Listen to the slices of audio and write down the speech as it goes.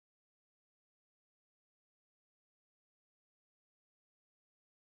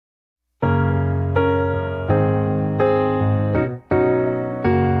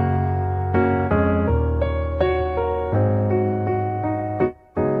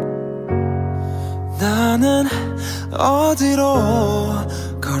나는 어디로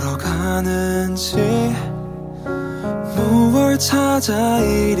걸어가는지 무얼 찾아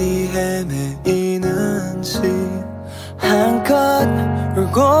이리 헤매이는지 한껏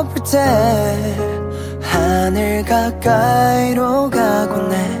울고 불 때 하늘 가까이로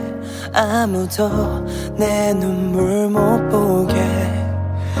가곤 해 아무도 내 눈물 못 보게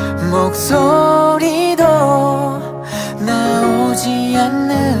목소리도 나오지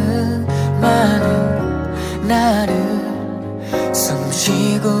않는 많은 나를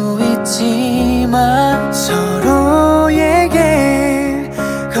숨쉬고 있지만 서로에게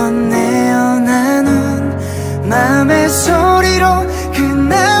건네어 나눈 맘의 소리로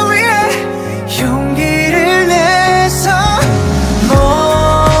그날 위해 용기를 내서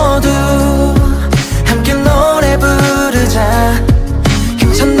모두 함께 노래 부르자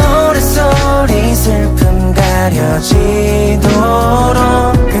힘찬 노랫소리 슬픔 가려지도록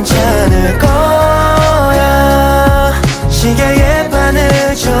괜찮을 거야 시계의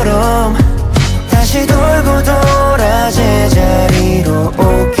바늘처럼 다시 돌고 돌아 제자리로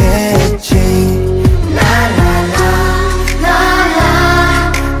오겠지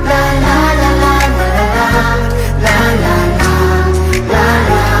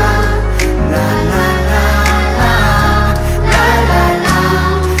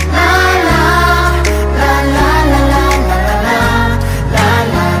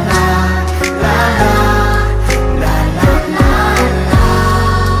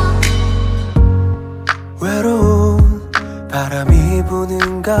바람이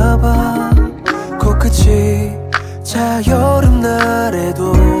부는가 봐 코끝이 자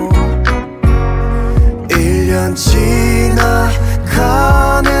여름날에도 1년 지나가는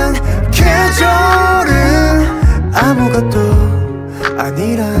계절은 아무것도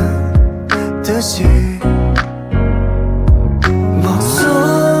아니란 듯이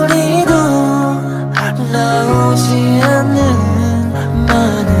목소리도 나오지 않는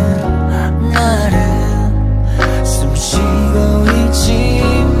많은 나를 숨쉬고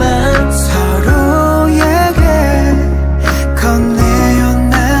있지만 서로에게 건네어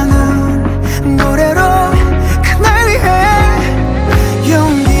나눈 노래로 그날 위해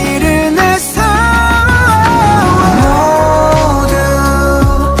용기를 내서 모두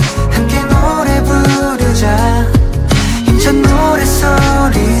함께 노래 부르자 힘찬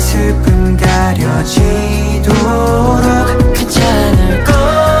노랫소리 슬픔 가려지도록 괜찮을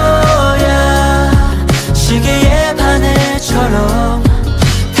거야 시계의 바늘처럼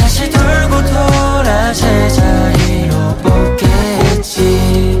다시 돌고 돌아 제자리로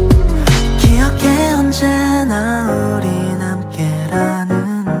오겠지 기억에 언제나 우린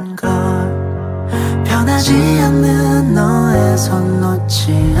함께라는 걸 변하지 않는 너의 손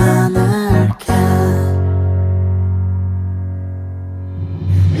놓지 않을게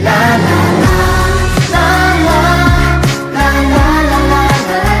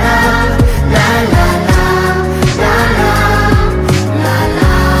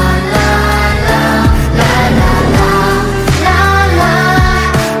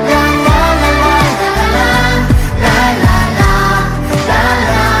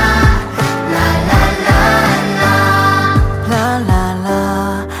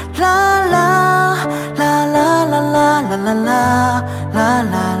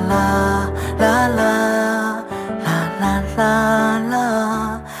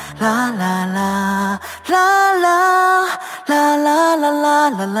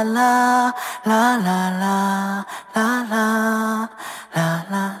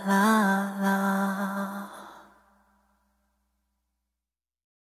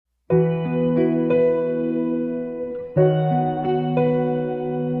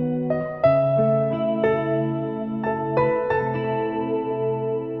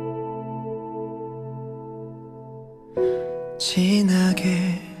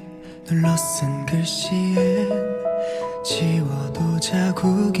진하게 눌러 쓴 글씨엔 지워도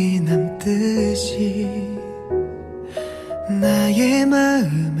자국이 남듯이 나의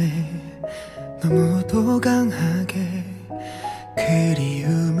마음에 너무도 강하게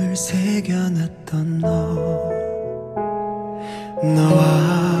그리움을 새겨놨던 너와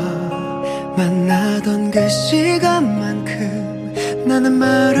만나던 그 시간만큼 나는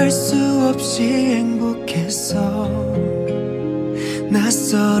말할 수 없이 행복했어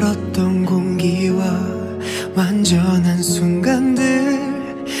낯설었던 공기와 완전한 순간들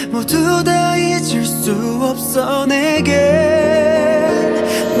모두 다 잊을 수 없어 내게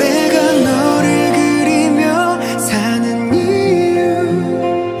내가 너를 그리며 사는 이유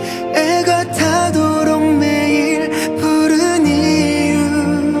애가 타도록 매일 부른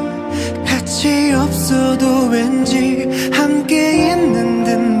이유 같이 없어도 왠지 함께 있는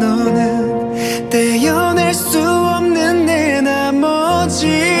듯 너는 떼어내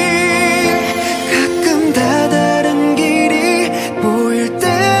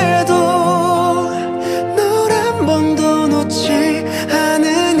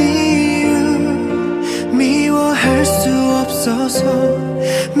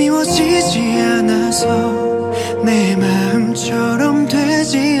있어 내 마음처럼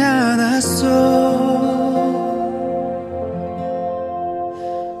되지 않았어.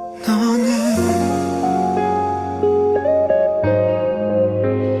 너는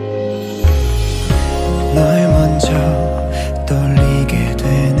널 먼저 떨리게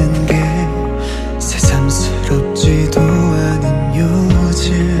되는 게 새삼스럽지도 않은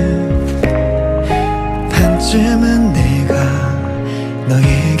요즘. 반쯤은 내가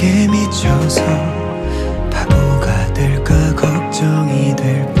너에게 미쳐서 바보가 될까 걱정이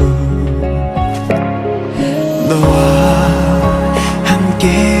될 뿐. 너와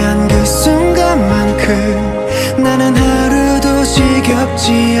함께한 그 순간만큼 나는 하루도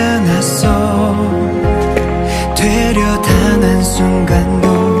지겹지 않았어. 되려 단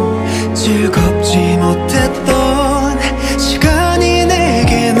한순간도 즐겁지 못했던 시간이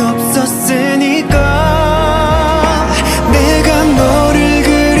내겐 없었으니까. 내가 너를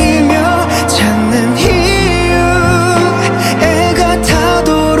그리며 찾는 이유, 애가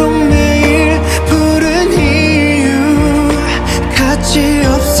타도록 매일 부른 이유, 같이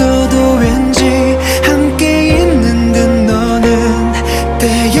없어도 왠지 함께 있는 듯 너는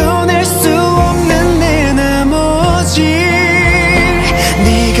떼어낼 수 없는 내 나머지.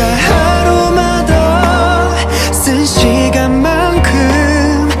 네가 하루마다 쓴 시간만큼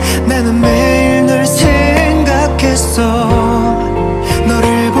나는 매일 널 생각했어.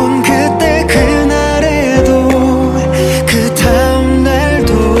 너를 본 그때 그날에도 그 다음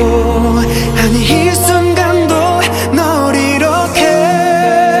날도 아니 이 순간도 널 이렇게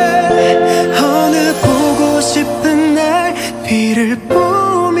어느 보고 싶은 날 비를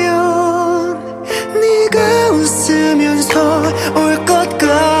보면 네가 웃으면서 올 것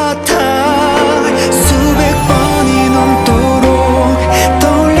같아. 수백 번이 넘도록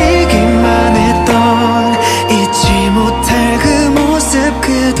떠올리기만 했던 잊지 못할 그 모습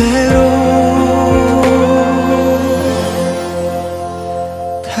그대로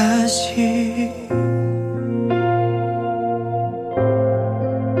다시.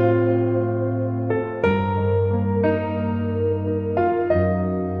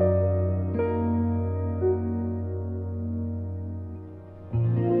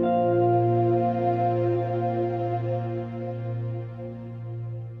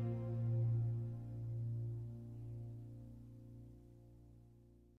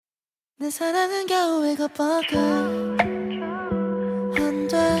 내 사랑은 겨우 이것밖에 안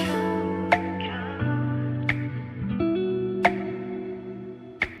돼.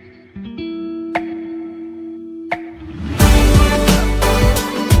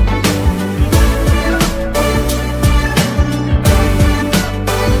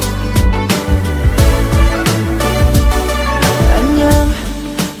 안녕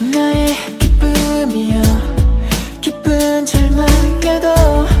나의 기쁨이야. 기쁜 절망에도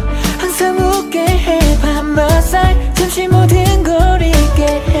항상 웃게 해. 밤마살 잠시 모든 걸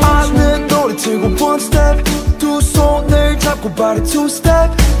잊게 해줘. 아는 노래 틀고 one step, 두 손을 잡고 발에 two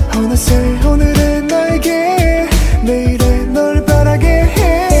step. 어느새 오늘은 너에게 내일의 널 바라게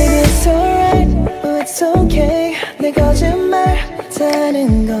해. Baby it's alright, oh it's okay. 내 거짓말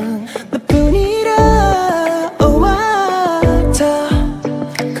다는 건 너뿐이라. Oh 더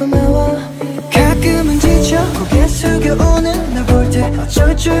고마워. 가끔은 지쳐 고개 숙여 우는 널 볼 때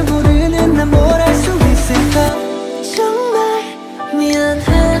어쩔 줄 모르는 난 뭘 할 수 있을까. 정말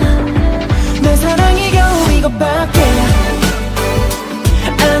미안해. 내 사랑이 겨우 이것밖에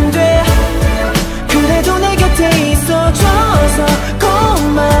안 돼. 그래도 내 곁에 있어줘서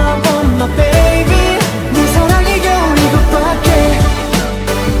고마워 my baby. 내 사랑이 겨우 이것밖에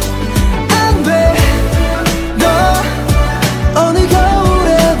안 돼. 너 어느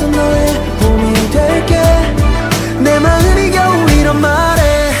겨울에도 너의 봄이 될게. 내 마음이 겨우 이런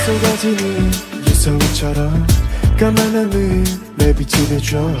말에 쏟아지는 유성처럼 까만 하늘 내 빛이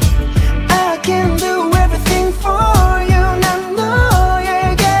되줘. I can do everything for you. 난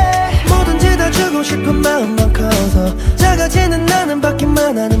너에게 뭐든지 다 주고 싶은 마음만 커서 작아지는 나는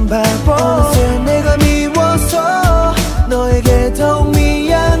받기만 하는 바보. 어느새 내가 미워서 너에게 더욱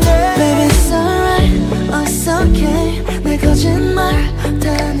미안해. Baby it's alright, oh it's okay. 내 거짓말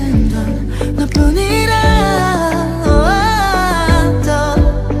다는 건 너뿐이라. 더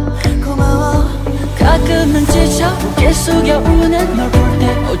고마워. 가끔은 지쳐 고개 숙여 우는 널 볼 때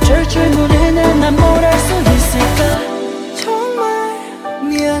어쩔 줄 모르는 난 뭘 할 수 있을까. 정말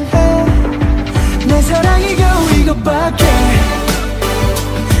미안해. 내 사랑이 겨우 이것밖에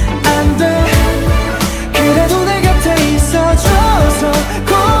안 돼. 그래도 내 곁에 있어줘서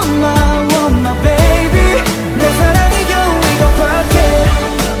고마워 my baby. 내 사랑이 겨우 이것밖에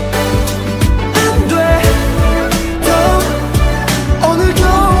안 돼. 또 오늘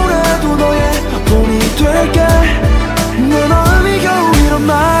겨울에도 너의 봄이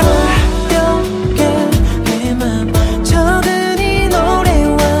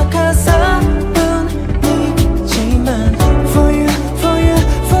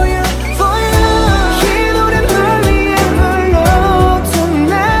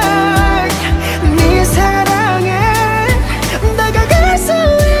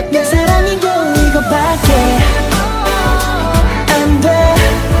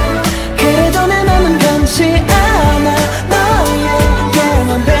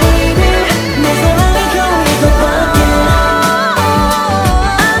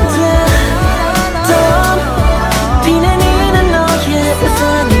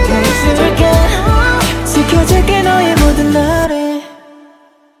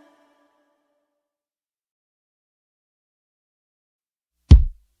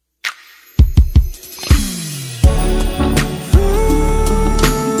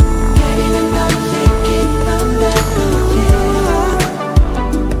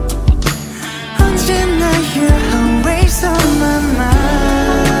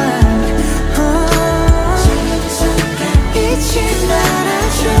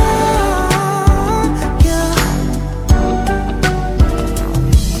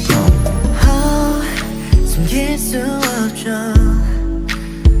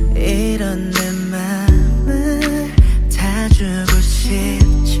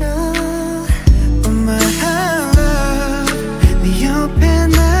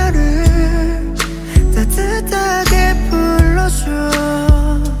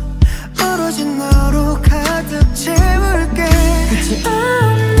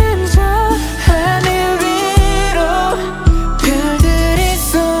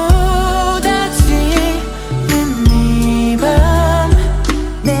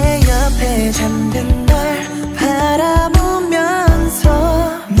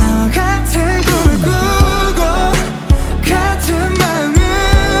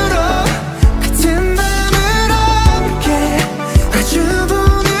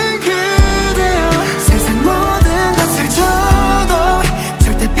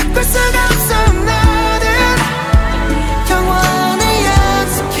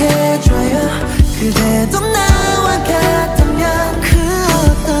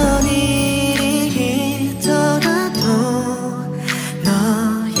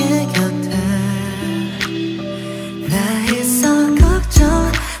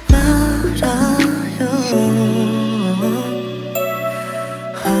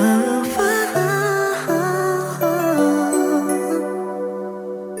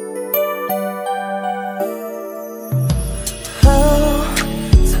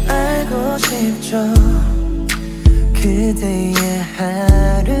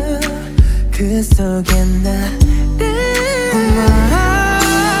그 속에 나를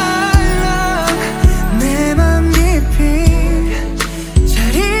내 맘 깊이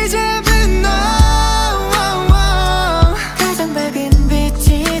자리 잡은 너 가장 밝은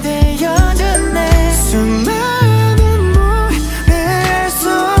빛이 되어줬네. 수많은 모래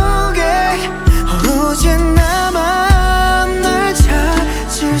속에 오로지 나만 널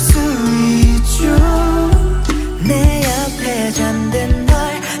찾을 수 있죠. 내 옆에 잠든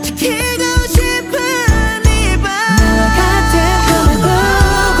널 지키고 싶은 이 밤 너와 같은 꿈을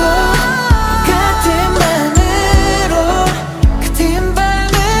꾸고 같은 맘으로 같은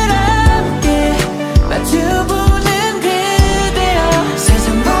밤을 함께 마주보는 그대여 세상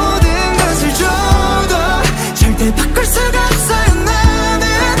모든 것을 줘도 절대 바꿀 수가 없어요. 나는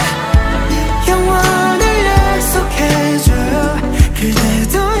영원을 약속해줘요.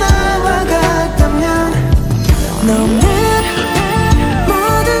 그대도 나와 같다면 너무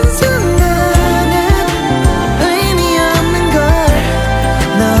모든 순간은 의미 없는 걸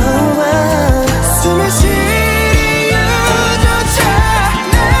너와 숨을 쉬는 이유조차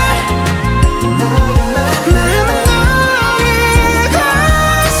나는 너를 잊고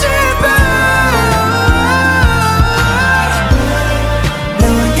싶어.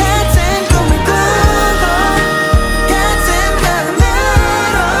 너와 같은 꿈을 꾸고 같은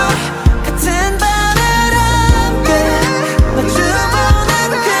마음으로 같은 밤을 함께 마주보는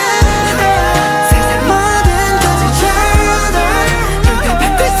그대여 세상 모든 것을 줘도 절대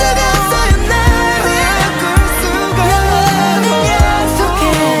바꿀 수가 없어요. 나는 영원히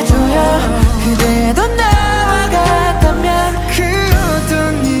약속해줘요. 그대도 나와 같다면 그 어떤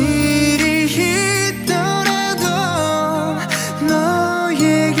일이 있더라도 너의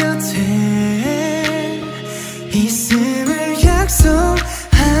곁에 있음을 약속할게요.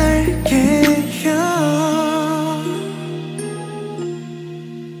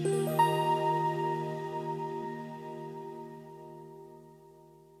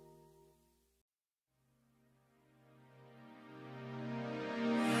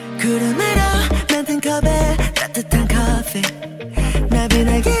 구름으로 만든 컵에 따뜻한 커피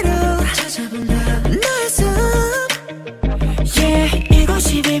나비날개로 찾아본다 너의 숨. Yeah,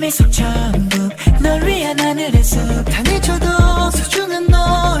 이곳이 비밀 속 천국 널 위한 하늘의 숲. 다 내쳐도 소중한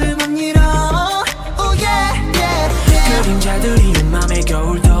널 못 잃어. Oh yeah, yeah, yeah. 그림자들이 내 맘의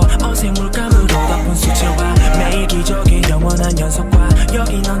겨울도 어색 물감으로 덮은 수채화 매일 기적의 영원한 연속과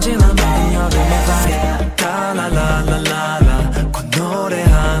여긴 언제나 모든 여름의 vibe. 라라라라라라 콧노래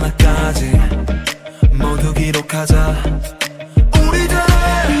하나까지 모두 기록하자 우리들.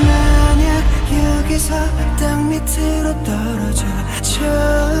 만약 여기서 땅 밑으로 떨어져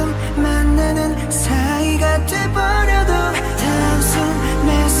처음 만나는 사이가 돼버려도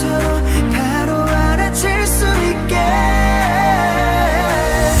단숨에 서로 바로 알아챌 수 있게.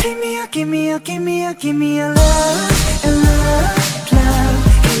 Give me a, give me a, give me a, give me a love, a love, love.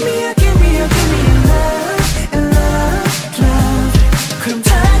 Give me a, give me a, give me a love, a love, love. 구름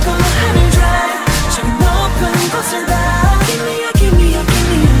타고 하늘 drive 저기 높은 곳을 봐. Give me a, give me a, give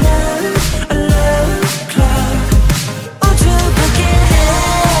me a love, a love, love. 우주 밖에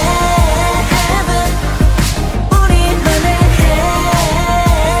heaven 우리만의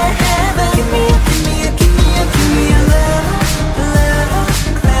heaven. Give me a, give me a, give me a, give me a love, love,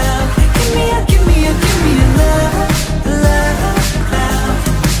 love. Give me a, give me a, give me a love, love, love.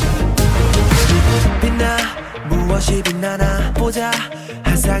 빛나 무엇이 빛나나 보자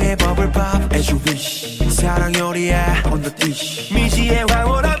한 쌍의 버블팝 as you wish 사랑 요리에 on the dish 미지의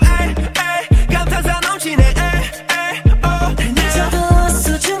황홀함 감탄사 넘치네 내쳐도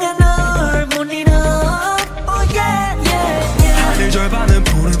소중한 널 못 잃어. Oh yeah, yeah, yeah. 하늘 절반은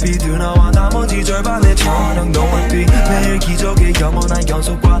푸른빛 너와 나머지 절반의 저녁 노을빛 매일 기적의 영원한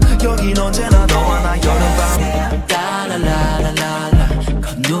연속과 여긴 언제나 너와 나 여름밤. 라라라라라라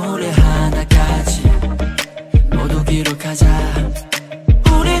콧노래 하나까지 모두 기록하자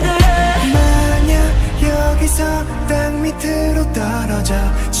우리들. 만약 여기서 땅 밑으로 떨어져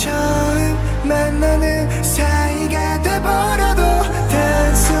처음 만나는 사이가 돼버려도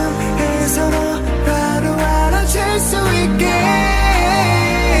단숨에 서로 바로 알아챌 수 있게.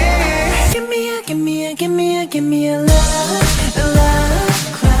 Give me a, give me a, give me a, give me a love, a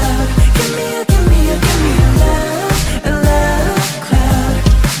love, love. Give me a, give me a, give me a love, a love,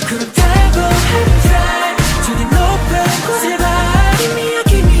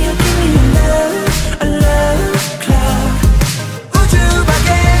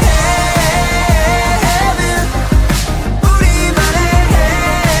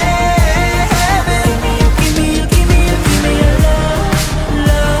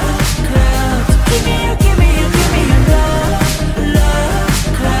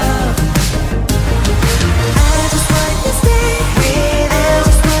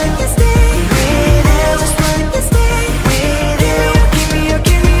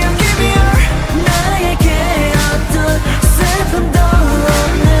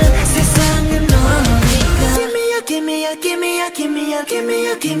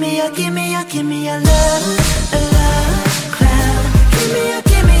 give me your love, love cloud.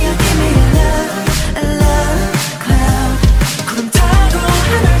 Give me your love, love cloud. 구름 타고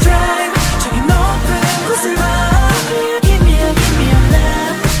하늘 drive 저기 높은 곳을 봐. Give me your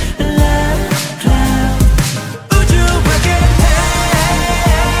love, love cloud. 우주 밖에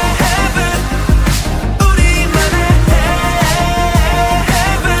heaven 우리만의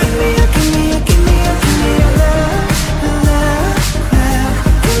heaven. Give me your love, love cloud.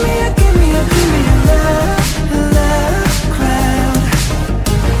 Give me your love, love cloud.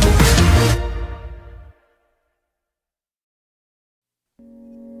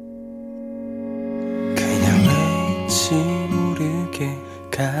 그냥 왠지 모르게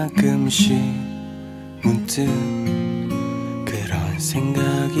가끔씩 문득 그런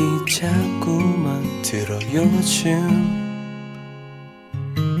생각이 자꾸만 들어 요즘.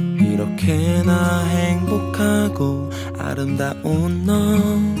 이렇게나 행복하고 아름다운 너,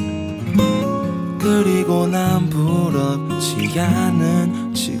 그리고 난 부럽지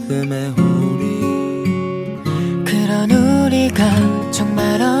않은 지금의 우리. 그런 우리가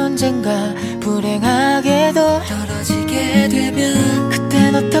정말 언젠가 불행하게도 떨어지게 되면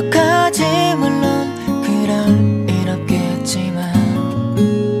그땐 어떡하지. 물론 그럴 일 없겠지만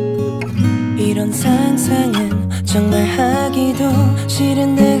이런 상상은 정말 하기도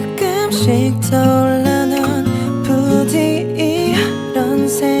싫은데 가끔씩 떠올라. 넌 부디 이런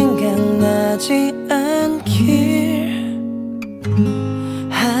생각나지 않길.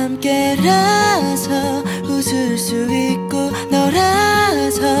 함께라서 웃을 수 있고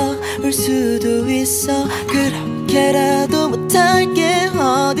너라서 울 수도 있어. 그렇게라도 못할 게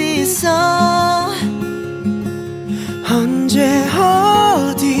어디 있어. 언제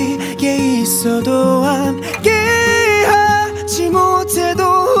어디에 있어도 함께하지 못해도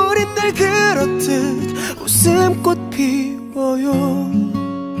우린 늘 그렇듯 웃음꽃 피워요.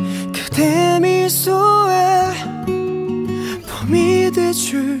 그대 미소에 봄이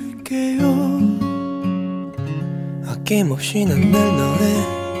돼줄게요. 아낌없이 난 늘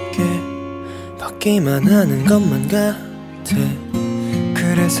너에게 받기만 하는 것만 같아.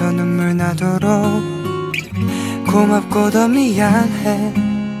 그래서 눈물 나도록 고맙고 더 미안해.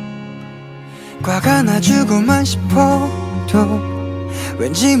 과가 나주고만 싶어도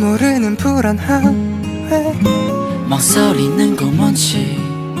왠지 모르는 불안함에 망설이는 거 뭔지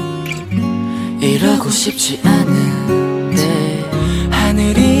이러고 싶지 않은데.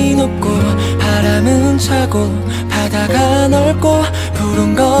 하늘이 높고 바람은 차고 바다가 넓고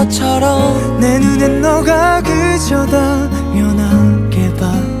푸른 것처럼 내 눈엔 너가 그저 당연하게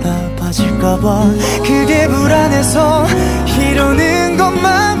바라봐질까봐 그게 불안해서 이러는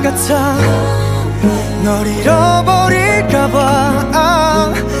것만 같아. 널 잃어버릴까봐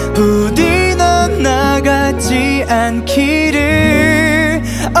부디 넌 나가지 않기를.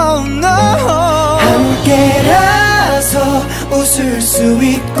 Oh no. 함께라서 웃을 수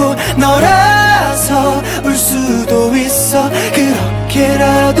있고 너라서 울 수도 있어.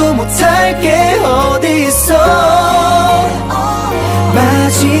 그렇게라도 못할 게 어디 있어.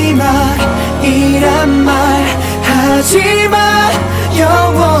 마지막이란 말 하지마.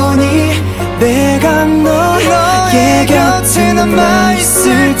 영원히 내가 너의 곁에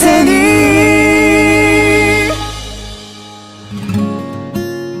남아있을 테니.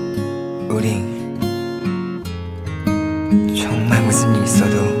 우리 정말 무슨 일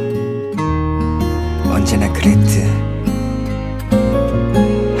있어도 언제나 그랬듯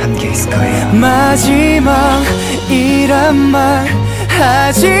함께 있을 거예요. 마지막이란 말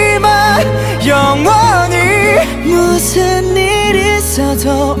하지마. 영원히 무슨 일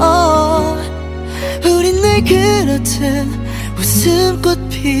있어도 우린 늘 그렇듯 웃음꽃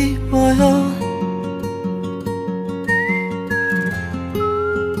피워요.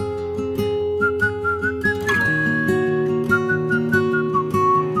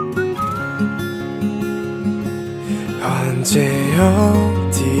 언제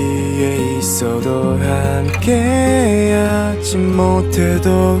어디에 있어도 함께하지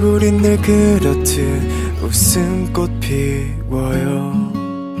못해도 우린 늘 그렇듯 웃음꽃 피워요.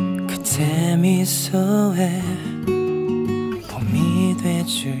 그대 미소에 봄이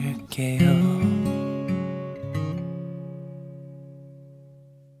돼줄게요.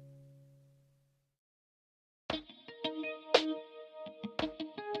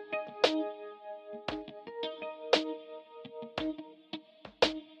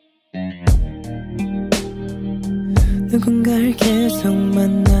 누군가를 계속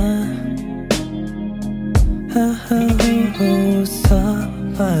만나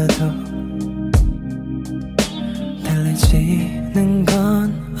웃어봐도 달라지는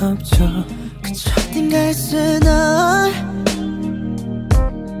건 없죠. 그저 어딘가에서 널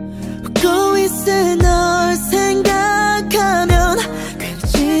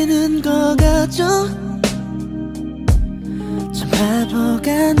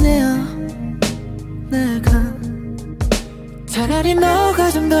않네요. 내가 차라리 너가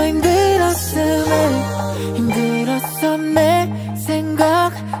좀 더 힘들었으면 힘들었어. 내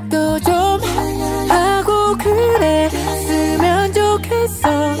생각도 좀 하고 그랬으면 좋겠어.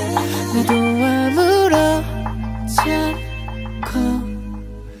 나도 아무렇지 않고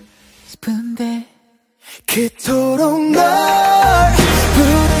싶은데 그토록 널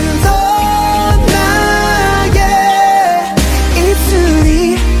부르던 나의 입술이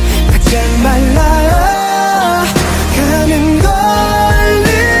바짝 말라가는 걸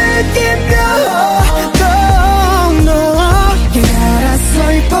느끼며 너 알았어.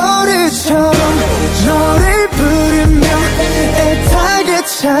 이 버릇처럼 너를 부르며 애타게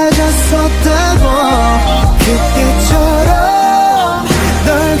찾았었다고. 그때처럼 널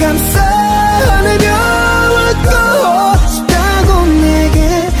감싸 안으며 웃고 싶다고 내게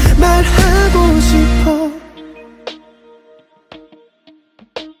말하고 싶어.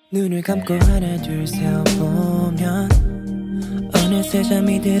 눈을 감고 하나 둘 세어보면 어느새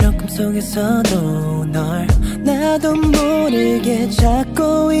잠이 들어 꿈속에서도 널 나도 모르게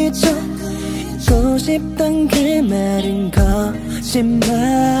찾고 잊고 싶던 그 말은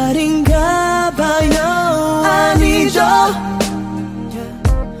거짓말인가 봐요. 아니죠.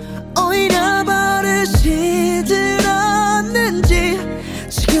 오히려 버릇이 들었는지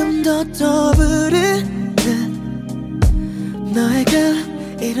지금도 떠부르는 너의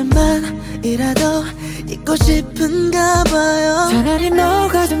그 이름만이라도 잊고 싶은가 봐요. 차라리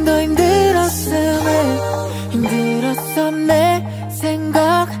너가 좀 더 힘들었어. 내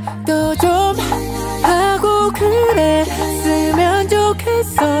생각도 좀 하고 그랬으면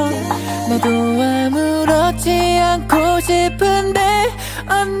좋겠어. 나도 아무렇지 않고 싶은데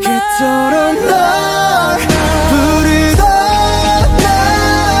그토록 널 부르던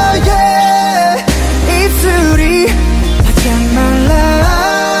나의 입술이 바짝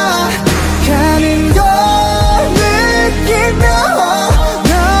말라가는 걸 느끼며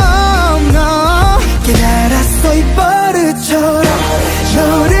너 깨달았어. 이 버릇처럼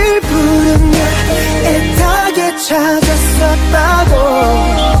너를 부르며 애타게 찾았었다고.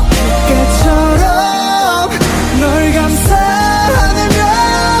 그때처럼 널 감싸 안으며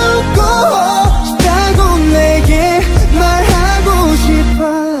웃고 싶다고 내게 말하고 싶어.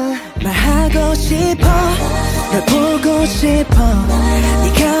 널 보고 싶어.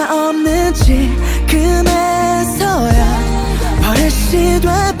 네가 없는 지금에서야 버릇이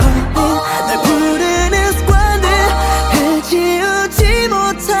돼버린 널 부르는 습관을 해지우지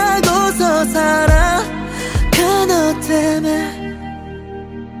못하고서 살아가 너 때문에.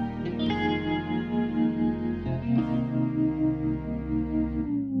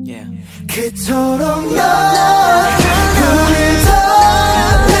 그토록 널 부르던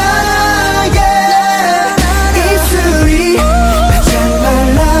나의 입술이 바짝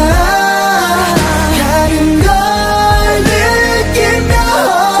말라가는 걸 느끼며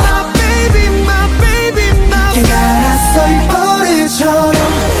깨달았어. 이 버릇처럼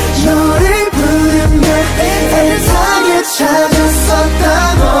너를 부르며 애타게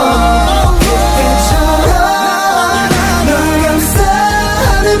찾았었다고. 그때처럼 널 감싸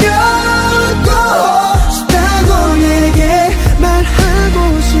안으며 웃고 싶다고 내게 말하고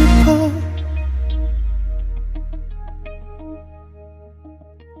싶어.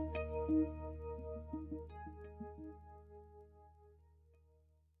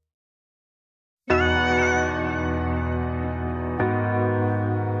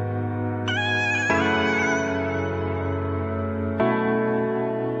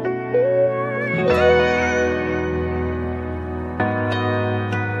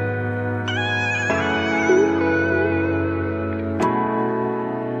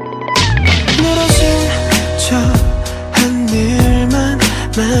 늘어진 저 하늘만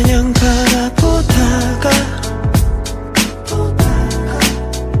마냥 바라보다가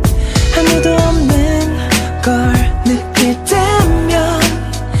아무도 없는 걸 느낄 때면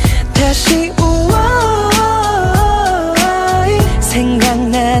다시 우와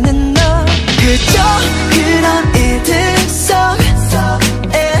생각나는 너. 그저 그런 일들 속에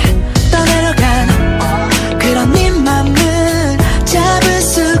떠내려간 그런 네 맘을 잡을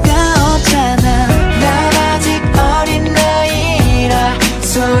수가 없잖아. 난 아직 어린 나이라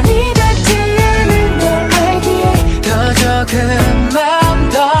손이 닿지 않는 걸 알기에 더 조금만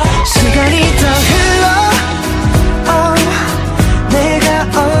더 시간이 더 흘러 내가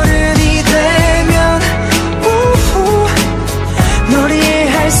어른이 되면 널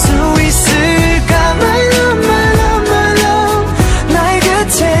이해할 수 있을까. My love, my love, my love. 나의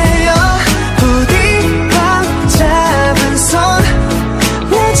곁에여 부디 꽉 잡은 손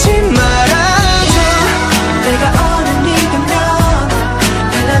놓지 말아줘. 내가 어른이 되면 다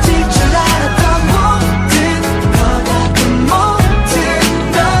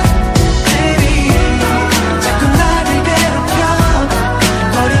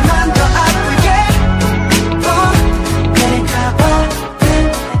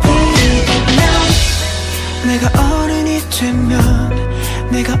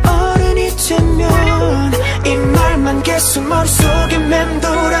계속 머릿속에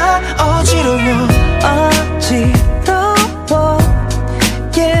맴돌아 어지러워 yeah.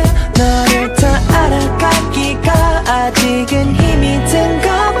 너를 더 알아가기가 아직은 힘이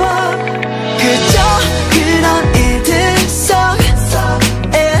든가 봐. 그저 그런 일들 속에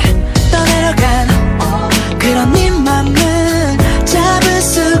떠내려간 그런 네 맘은 잡을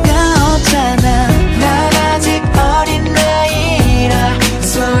수가 없잖아. 난 아직 어린 나이라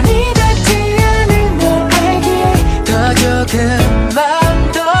손이 닿지 않을 널 알기에 더 조금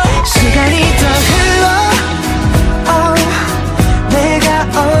맘도 시간이 더 흘러 내가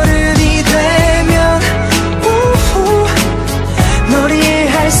어른이 되면 널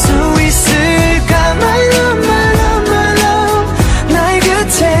이해할 수 있을까. My love, my love, my love. 나의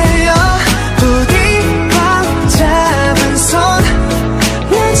곁에여 부디 꽉 잡은 손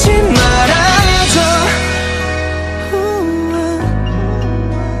놓지 말아줘.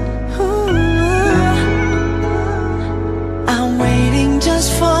 I'm waiting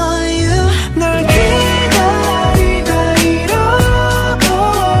just for you. 널 기다리다 잃어버린다.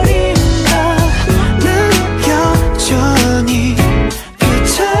 난 여전히 그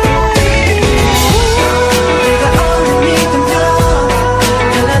자리. 내가 어른이 되면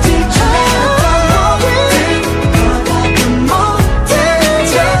달라질 줄 알았던 모든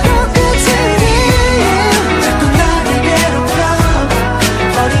것들이 자꾸 나를 괴롭혀.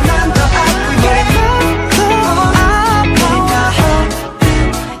 머리만 더 아프게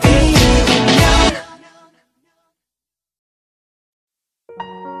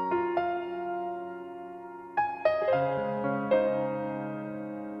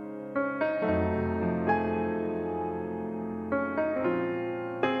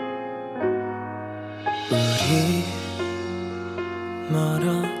우리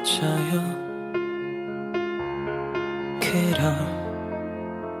멀어져요. 그럼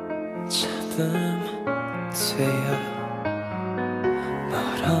잡음돼요.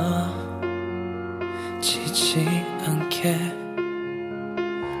 멀어지지 않게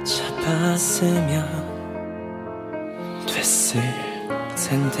잡았으면 됐을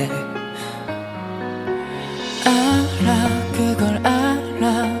텐데. 알아 그걸 알아.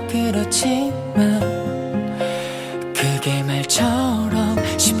 그렇지만 그게 말처럼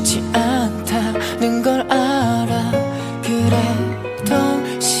쉽지 않다는 걸 알아. 그래도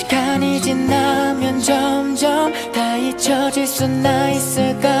시간이 지나면 점점 다 잊혀질 수나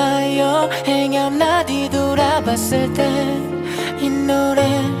있을까요? 행여나 뒤돌아봤을 때 이 노래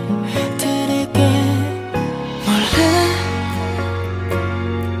들을게. 몰래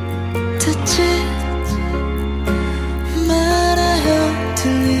듣지 말아요.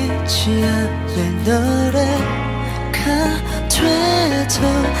 들리지 않는 노래가 돼도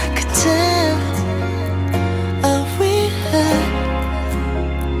그땐 위해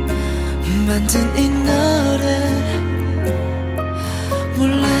만든 이 노래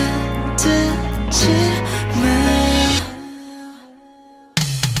몰래 듣지 마요.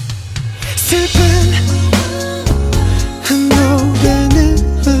 슬픈 노래는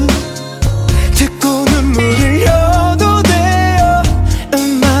듣고 눈물 흘려도 돼요.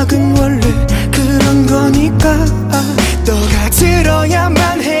 음악은 원래 그런 거니까 너가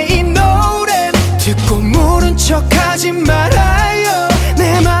들어야만 해. 이 노래 듣고 모른 척하지 말아요.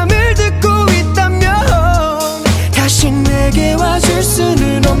 내 맘을 듣고 있다면 다시 내게 와줄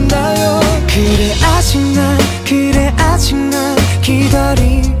수는 없나요? 그래 아직 난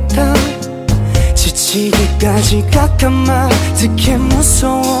기다리다 지치기까지 가까마 듣게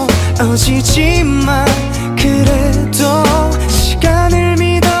무서워지지만 그래도 시간을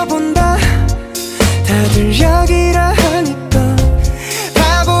믿어본다. 다들 여기라 하니까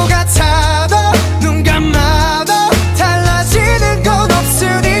바보 같아도 눈 감아도 달라지는 건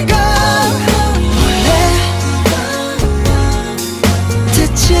없으니까. 원래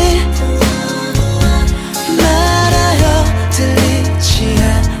듣지 말아요. 들리지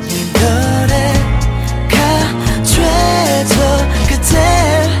않는 노래가 돼도 그대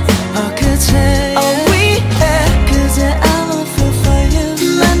그대 I'm a fool for you.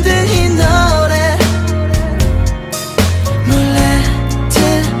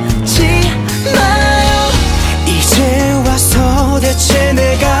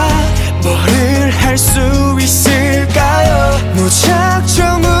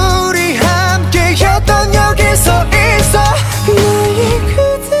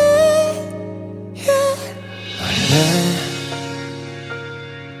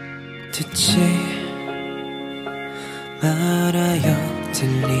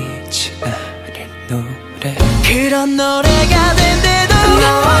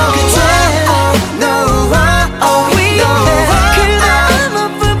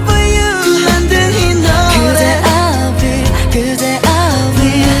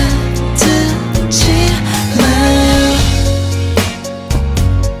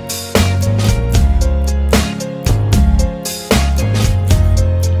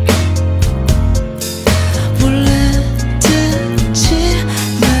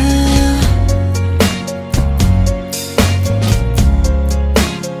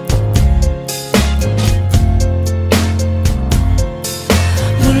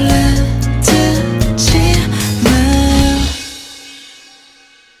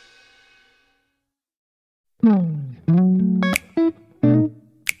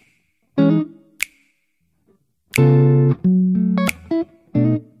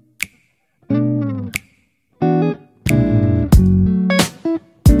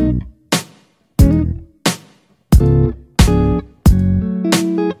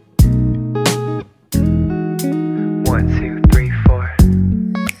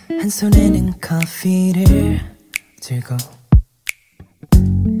 손에는 커피를 들고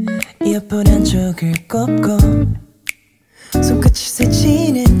이어폰 한쪽을 꼽고 손끝이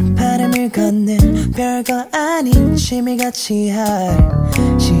스치는 바람을 걷는 별거 아닌 취미같이 할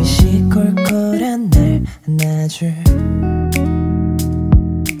시시콜콜한 날 안아줄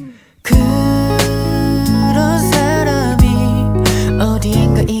그런 사람이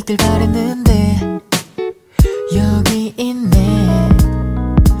어디엔가 있길 바랬는데 여기 있네.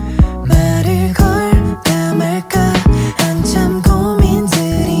 말을 걸까 말까 한참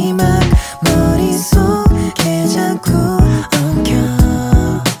고민들이 막 머릿속에 자꾸 엉켜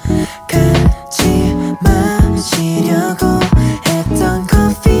같이 마시려고 했던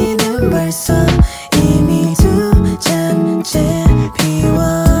커피는 벌써 이미 두 잔째 비워.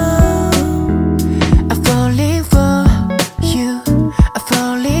 I'm falling for you, I'm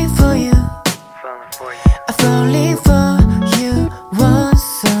falling for you, I'm falling for you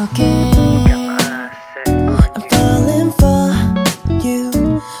once again. I'm falling for you,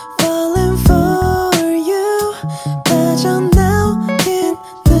 falling for you. 빠져나오긴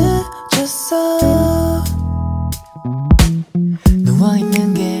늦었어.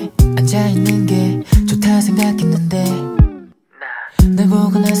 누워있는 게 앉아있는 게 좋다 생각했는데 날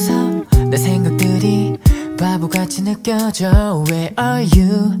보고 나서 내 생각들이 바보같이 느껴져. Where are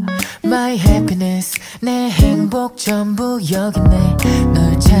you? My happiness 내 행복 전부 여기 있네.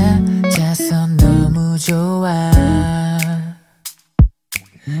 널 찾아서 너무 좋아.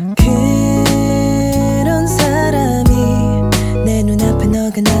 그런 사람이 내 눈앞에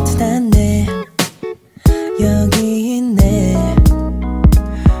너가 나타났네. 여기 있네.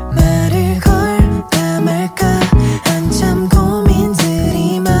 말을 걸까 말까 한참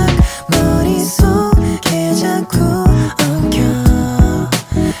고민들이 막 머릿속에 자꾸 엉켜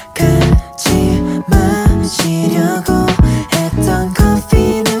같이 마시려고 했던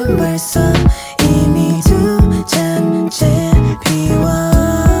커피는 벌써 이미 두 잔째 비워.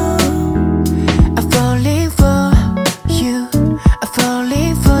 I'm falling for you, I'm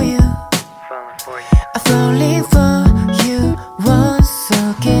falling for you, I'm falling for you once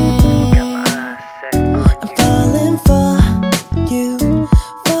again. I'm falling for you,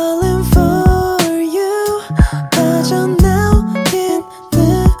 falling for you. 빠져나오긴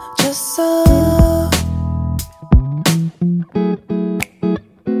늦었어.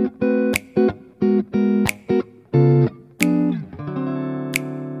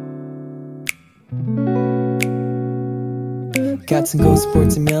 같은 곳을 볼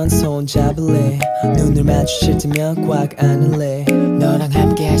때면 손 잡을래. 눈을 마주칠 때면 꽉 안을래. 너랑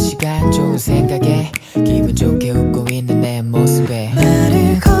함께 할 시간 좋은 생각에 기분 좋게 웃고 있는 내 모습에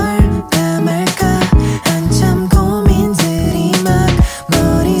말을 걸까 말까 한참 고민들이 막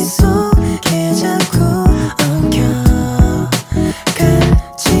머릿속에 자꾸 엉켜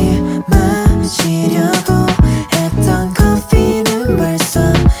같이 마시려고 했던 커피는 벌써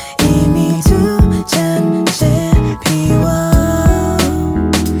이미 두 잔째 비워.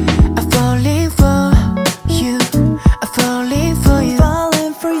 I'm falling for you, I'm falling for you,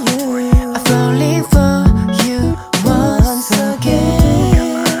 falling for you, I'm falling for you once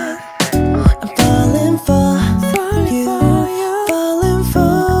again. I'm falling for you, falling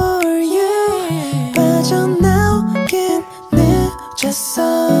for you. 빠져나오긴 늦었어.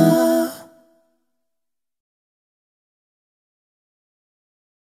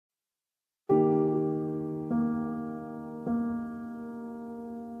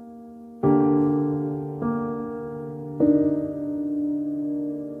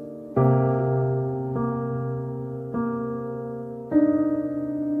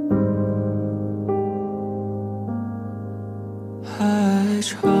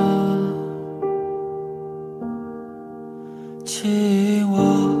 해줘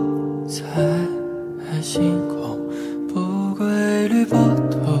지워 새 신고不规律波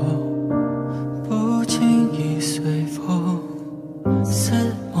动不经意随风似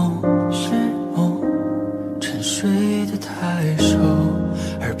梦是梦沉睡得太熟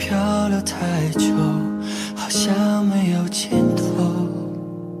而漂流太久好像没有尽头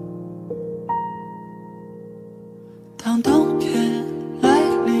当冬天来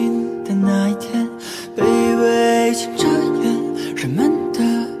临的那一天被围巾遮掩人们的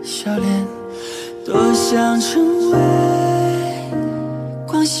笑脸多想成为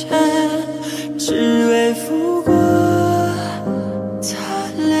光线只为拂过擦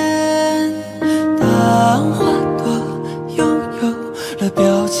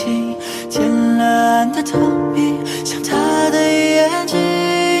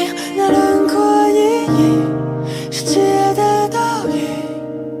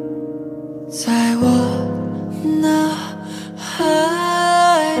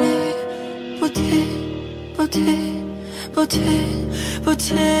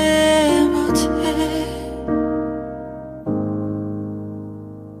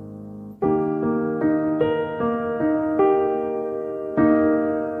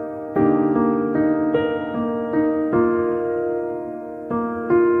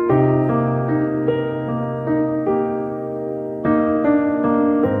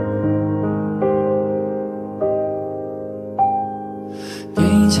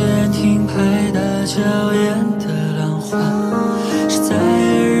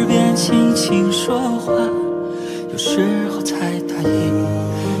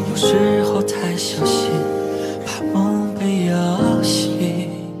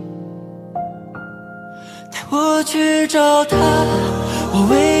找他，我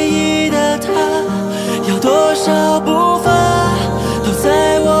唯一的他，有多少步伐都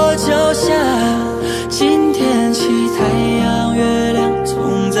在我脚下。今天起，太阳、月亮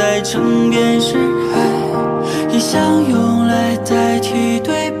总在城边是海，也想用来代替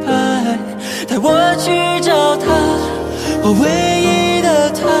对白，带我去找他，我唯一的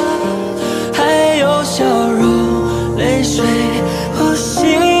他，还有笑容、泪水、呼吸，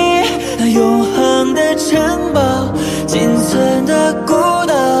那永恒的城堡，仅存的孤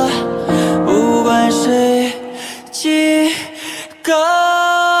岛，不管谁几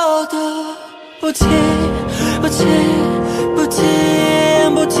高都不停，不停，不停，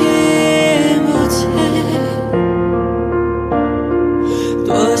不停，不停，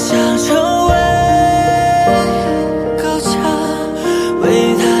多想成为高墙，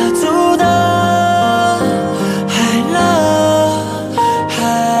为他阻挡海浪，还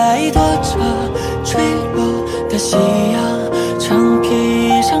躲着坠落的夕阳，长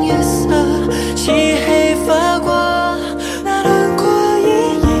披上夜色，漆黑发光，那轮廓阴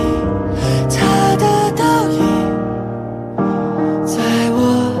影，他的倒影，在我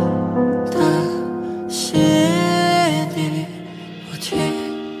的心底，不停，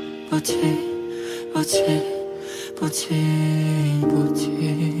不停，不停，不停，不停。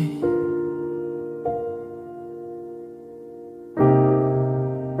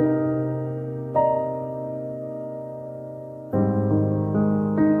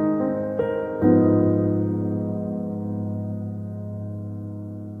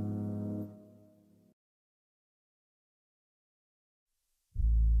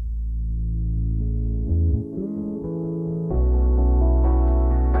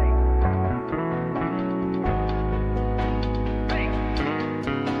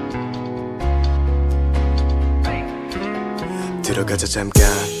들어가자 잠깐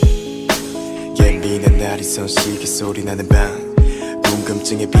예민한 날이 손쉽게 소리나는 방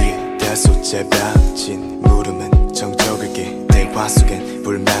궁금증에 비해 다소 짧아진 물음은 정적을게 대화 속엔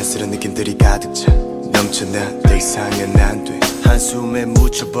불만스러운 느낌들이 가득 차 넘쳐나 더 이상은 안돼 한숨에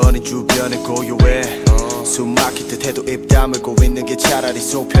묻혀버린 주변의 고요해 숨 막힐 듯 해도 입 다물고 있는 게 차라리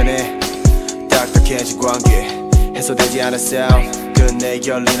속편해 딱딱해진 관계 해소되지 않은 싸움 끝내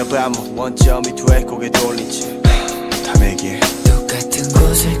열리는 밤 원점이 돼 고개 돌린 채 탐에게 똑같은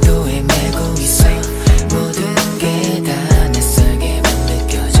곳을 또 헤매고 있어 모든 게 다 낯설게만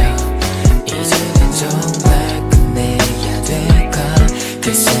느껴져 이제는 정말 끝내야 될까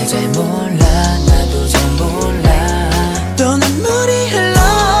글쎄 잘 몰라 나도 잘 몰라 또 눈물이 흘러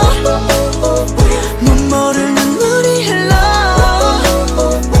눈물을 눈물이 흘러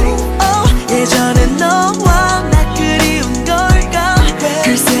예전엔 너와 나 그리운 걸까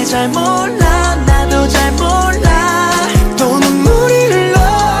글쎄 잘 몰라 나도 잘 몰라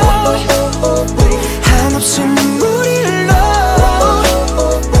한없이 눈물이 흘러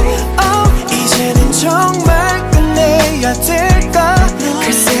이제는 정말 끝내야 될까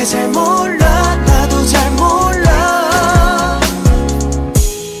글쎄 잘 몰라 나도 잘 몰라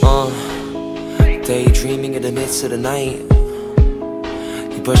Daydreaming in the midst of the night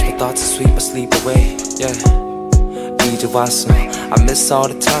You brush my thoughts to sweep my sleep away Yeah 이제 왔어 I miss all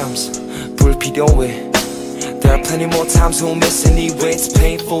the times 불필요해 There are plenty more times we'll miss anyway It's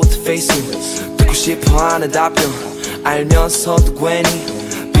painful to face you 듣고 싶어 하는 답변 알면서도 괜히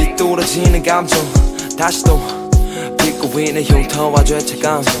삐뚤어지는 감정 다시 또 빚고 있는 흉터와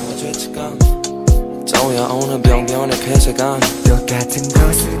죄책감 떠올라오는 병변의 폐쇄감 똑같은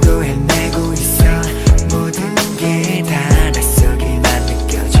곳을 또 헤매고 있어 모든 게 다 낯설게만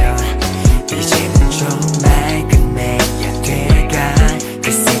느껴져 이제는 정말 끝내야 될까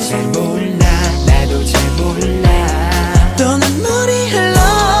글쎄 잘 몰라 나도 잘 몰라 또 눈물이 흘러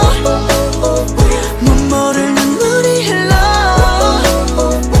눈물을 눈물이 흘러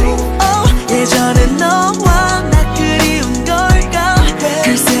예전엔 너와 나 그리운 걸까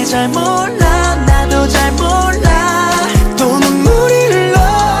글쎄 잘 몰라 나도 잘 몰라 또 눈물이 흘러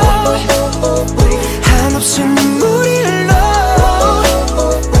한없이 눈물이 흘러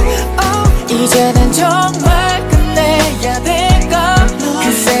이제는 정말 끝내야 될까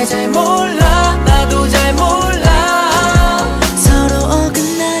글쎄 잘 몰라 나도 잘 몰라 서로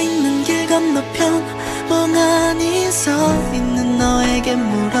어긋나 있는 길 건너편 멍하니 서 있는 너에게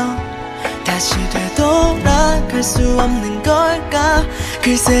물어 다시 되돌아갈 수 없는 걸까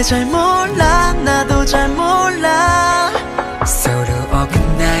글쎄 잘 몰라 나도 잘 몰라 서로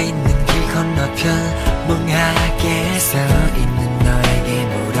어긋나 있는 길 건너편 멍하게 서 있는 너에게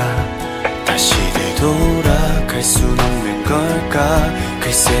물어 다시 되돌아갈 수 없는 걸까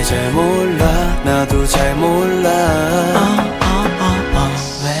글쎄 잘 몰라 나도 잘 몰라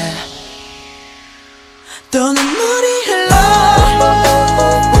왜 또 눈물이 흘러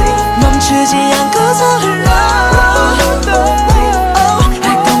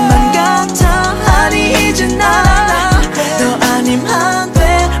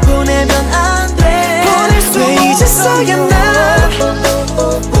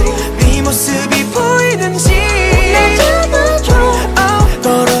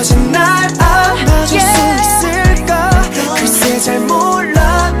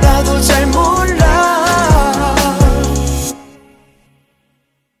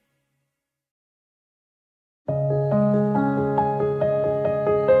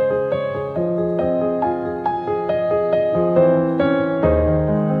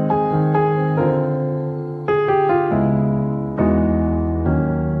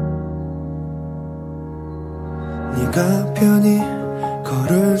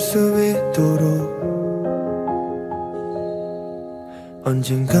수 있도록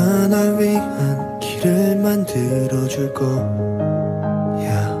언젠가 날 위한 길을 만들어줄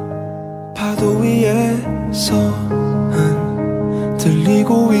거야. 파도 위에서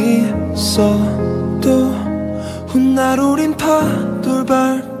흔들리고 있어도 훗날 우린 파도를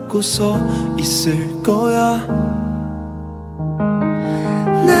밟고서 있을 거야.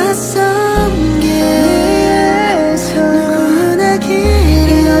 낯선 길에서 누구나 길을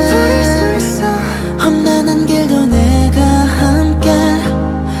잃어버릴 수 있어. 험난한 길도 내가 함께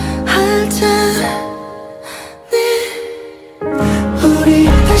할 테니 우리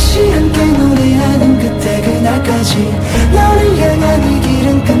다시 함께 노래하는 그때 그날까지 너를 향한 이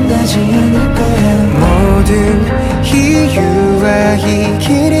길은 끝나지 않을 거야. 모든 이유와 이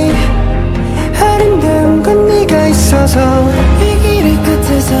길이 아름다운 건 네가 있어서 이 길의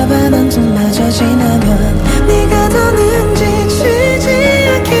끝에서 반환점마저 지나면 네가 더는 지치지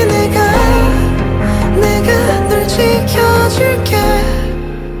않게 내가 널 지켜줄게.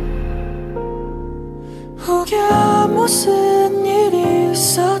 혹여 무슨 일이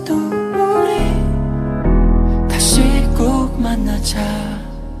있어도 우리 다시 꼭 만나자.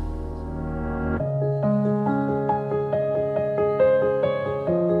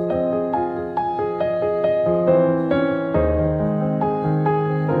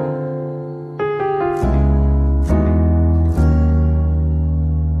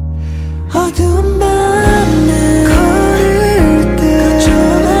 어두운 밤에 걸을 때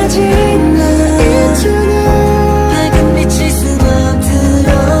좋아진 날 있잖아. 밝은 빛이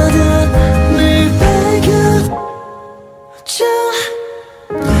스며들어도 늘 밝혀줘.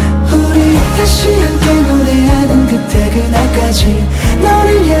 우리 다시 함께 노래하는 그때 그날까지 너를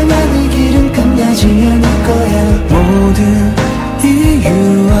향한 이 길은 끝나지 않을 거야. 모든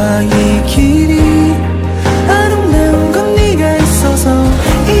이유와 이 길이 아름다운 건 네가 있어서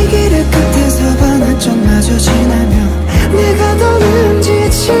이 길의 끝에서 반환점마저 지나면 내가 더는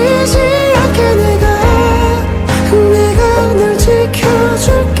지치지 않게 내가 널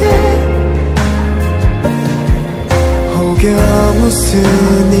지켜줄게. 혹여 무슨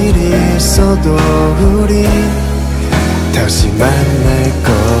일이 있어도 우리 다시 만날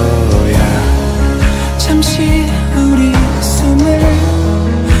거야. 잠시 우리 숨을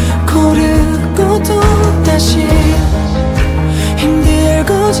고르고 또 다시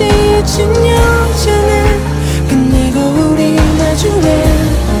힘들고 지친 여정을 끝내고 우리 마주해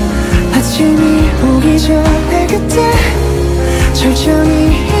아침이 오기 전에 그때 절정이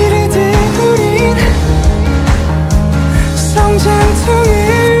이르듯 우린 성장통을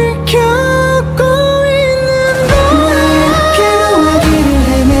겪고 있는 거야. 괴로운 길을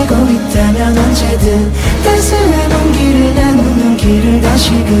헤매고 있다면 언제든 따스한 온기를 나누는 길을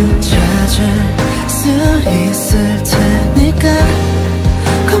다시금 찾을 수 있을 테니까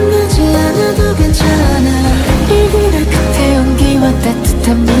겁나지 않아도 괜찮아. 이 길의 끝에 온기와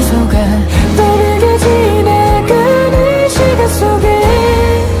따뜻한 미소가 너에게 지나가는 시간 속에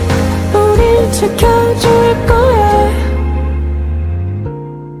우릴 지켜줄 거야.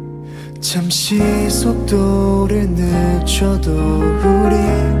 잠시 속도를 늦춰도 우리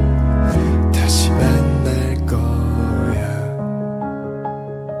다시 만날 거야.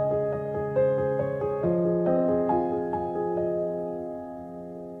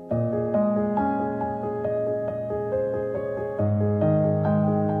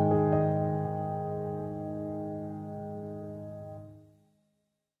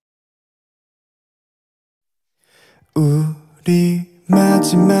 우리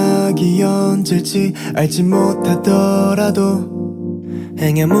마지막이 언제일지 알지 못하더라도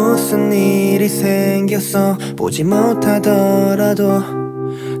행여 무슨 일이 생겼어 보지 못하더라도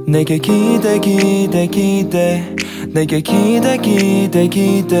내게 기대 기대 기대 내게 기대 기대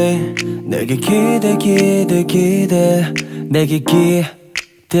기대 내게 기대 기대 기대 내게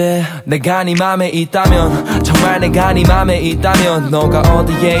기대 내가 네 맘에 있다면 정말 내가 네 맘에 있다면 너가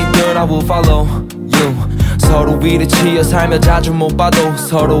어디에 있든 I will follow you. 서로 위를 치여 살며 자주 못 봐도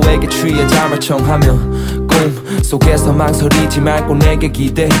서로에게 취해 잠을 청하며 꿈 속에서 망설이지 말고 내게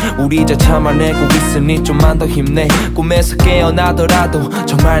기대. 우리 잘 참아내고 있으니 좀만 더 힘내. 꿈에서 깨어나더라도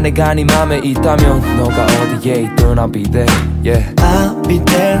정말 내가 네 맘에 있다면 너가 어디에 있든 I'll be there. Yeah. I'll be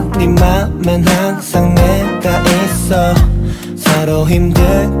there. 네 맘엔 항상 내가 있어. 서로 힘들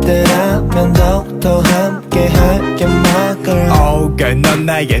때라면 더욱더 함께 할게 my girl. Oh girl 넌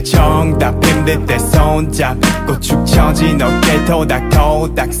나의 정답. 힘들 때 손잡고 축 처진 어깨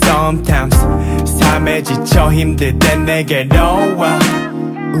토닥토닥 sometimes. 삶에 지쳐 힘들 때 내게로 와.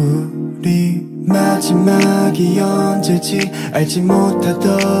 우리 마지막이 언제지 알지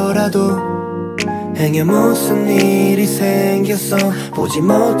못하더라도 행여 무슨 일이 생겼어 보지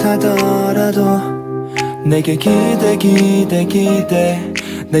못하더라도 내게 기대 기대 기대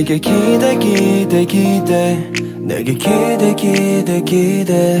내게 기대 기대 기대 내게 기대 기대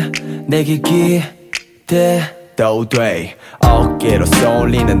기대 내게 기대 또 돼 어깨로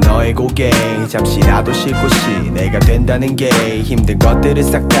쏠리는 너의 고개 잠시라도 쉴 곳이 내가 된다는 게 힘든 것들을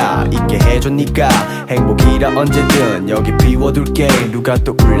싹 다 잊게 해줬니까 행복이라 언제든 여기 비워둘게 누가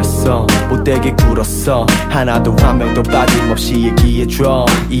또 울렸어 못되게 굴었어 하나도 한 명도 빠짐없이 얘기해줘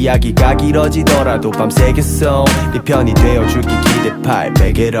이야기가 길어지더라도 밤새겠어 네 편이 되어줄게 기대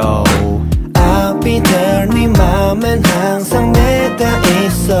 800개로 I'll be there 네 맘엔 항상 내가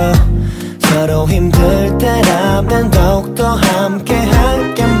있어 서로 힘들 때라면 더욱더 함께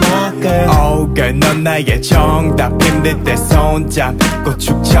할게 my girl Oh girl 넌 나의 정답 힘들 때 손잡고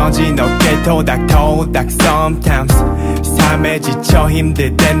축 처진 어깨 토닥토닥 sometimes 삶에 지쳐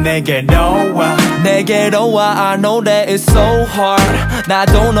힘들 때 내게로 와 내게로 와 I know that it's so hard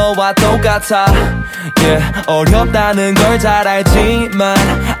나도 너와 똑같아 yeah, 어렵다는 걸 잘 알지만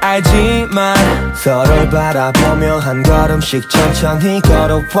서로를 바라보며 한 걸음씩 천천히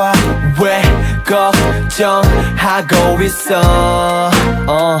걸어와 왜 걱정하고 있어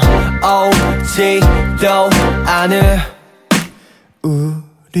오지도 않을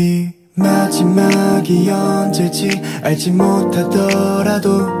우리 마지막이 언제지 알지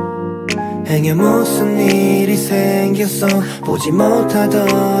못하더라도 행여 무슨 일이 생겼어 보지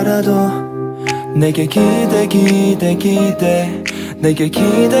못하더라도 내게 기대 기대 기대 내게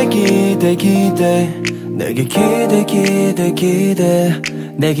기대 기대 기대 내게 기대 기대 기대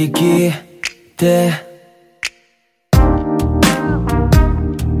내게 기대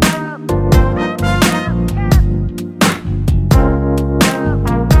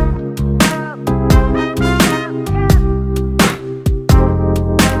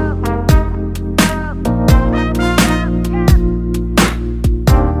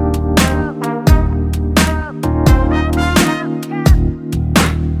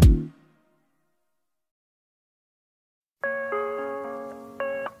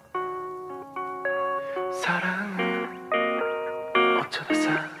사랑은 어쩌다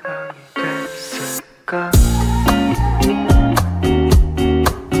사랑이 됐을까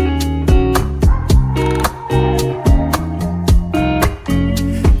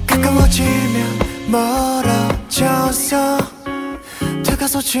가까워지면 멀어져서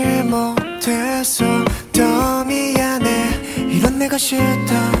다가서지 못해서 더 미안해 이런 내가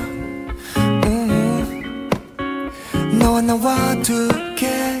싫다 너와 나와 두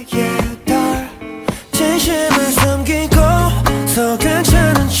개의 달 진심을 숨기고서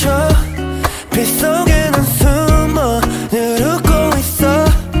괜찮은 척 빗속에 난 숨어 늘 웃고 있어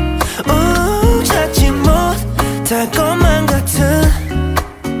찾지 못할 것만 같은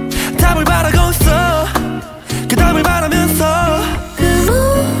답을 바라고 있어 그 답을 바라면서 그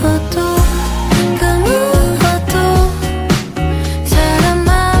무엇도 사람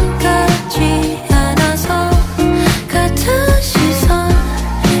맘 같지 않아서 같은 시선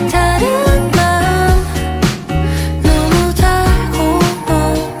다른 마음 너무 달고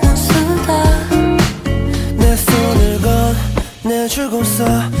너무 쓰다 내 손을 건네주고서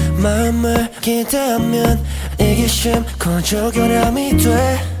마음을 기대하면 이기심 건조 결함이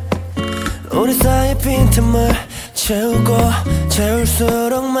돼 우리 사이 빈틈을 채우고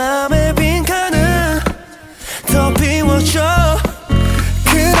채울수록 맘의 빈칸은 더 비워져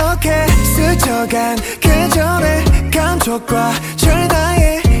그렇게 스쳐간 계절의 감촉과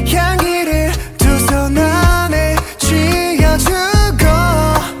절나의 향기를 두 손 안에 쥐어주고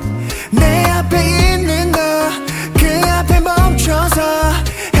내 앞에 있는 너 그 앞에 멈춰서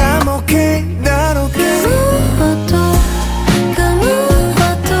I'm okay 난 okay 그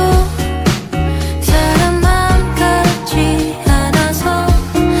무엇도 사람 맘 같지 않아서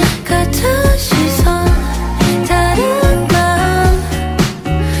같은 시선 다른 마음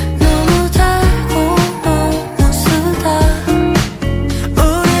너무 달고 너무 쓰다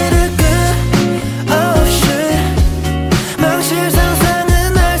우리를 끝없이 망칠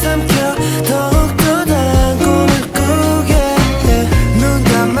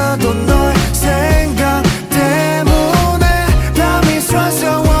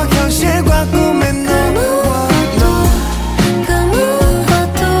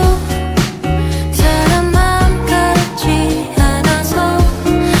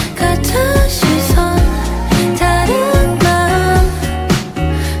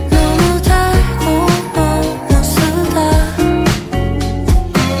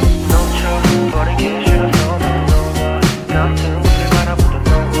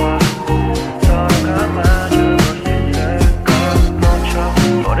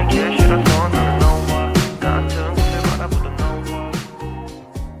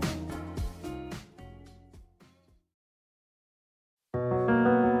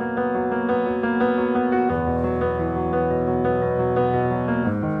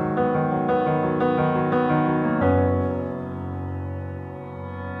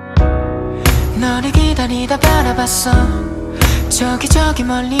너를 기다리다 바라봤어. 저기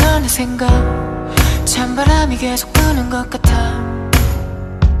멀리 어느샌가 찬바람이 계속 부는 것 같아.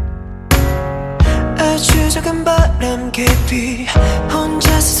 아주 작은 바람 깊이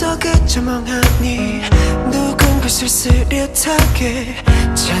혼자서 그저 멍하니 누군가 쓸쓸하게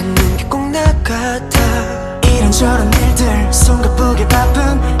찾는 게 꼭 나 같아. 이런저런 일들 손 가쁘게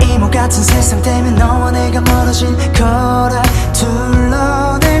바쁜 이모 같은 세상 때문에 너와 내가 멀어진 거라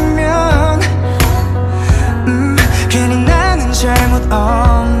둘러대면 괜히 나는 잘못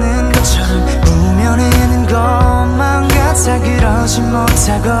없는 것처럼 우며내는 것만 같아. 그러지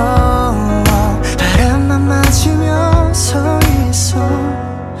못하고 바람만 맞으며 서 있어.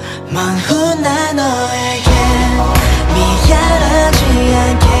 먼 훗날 너에게 미안하지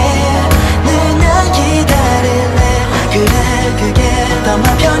않게 늘 난 기다릴래. 그래 그게 더 맘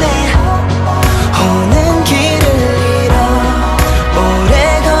편해. 오는 길을 잃어 오래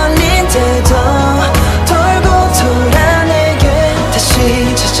걸린데도 돌고 돌아 내게 다시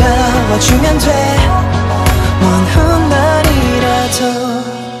찾아와주면 돼. 먼 훗날이라도.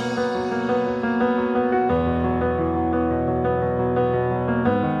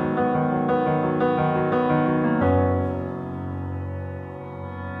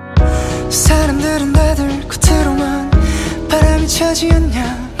 사람들은 다들 겉으로만 바람이 차지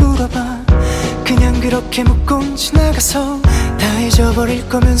않냐 물어봐. 그냥 그렇게 묻고 지나가서 다 잊어버릴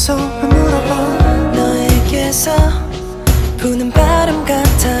거면서 물어봐. 너에게서 부는 바람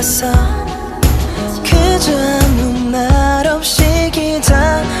같아서 그저 아무 말 없이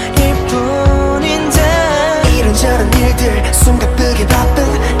기다릴 뿐인데 이런저런 일들 숨 가쁘게 바쁜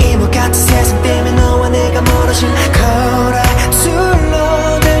이모 같은 세상 때문에 너와 내가 멀어진 거라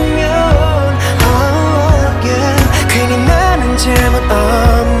둘러대면 괜히 나는 잘못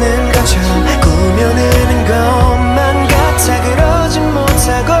없는 것처럼 꾸며내는 것만 같아. 그러지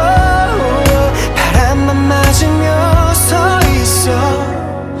못하고 바람만 맞으며 서 있어.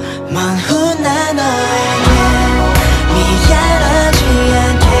 먼 훗날 너에게 미안하지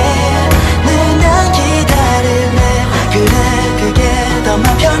않게 늘 난 기다릴래. 그래 그게 더 맘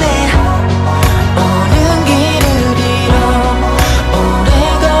편해. 오는 길을 잃어 오래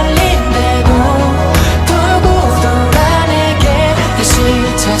걸린대도 돌고 돌아 내게 다시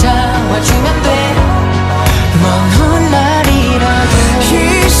찾아와주면 돼. 먼 훗날이라도. 이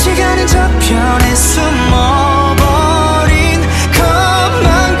시간은 저편에 숨어버린 것만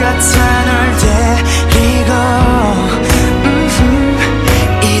같아. 널 데리고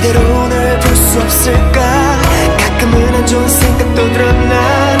이대로 널 볼 수 없을까. 가끔은 안 좋은 생각도 들어. 난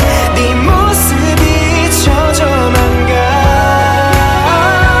네 모습이 처져만 가.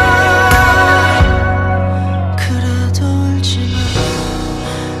 그래도 울지마.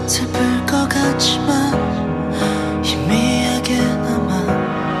 슬플 것 같지만 희미하게 남아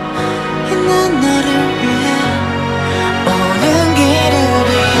있는 너를 위해. 오는 길을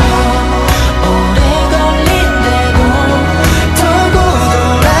잃어 오래 걸린대도 돌고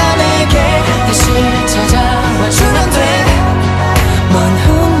돌아 내게 다시 찾아와주면 돼. 먼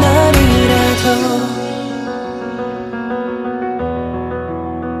훗날이라도.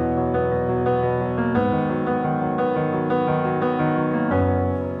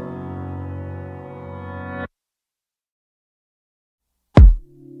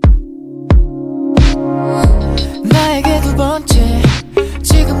 나에게 두 번째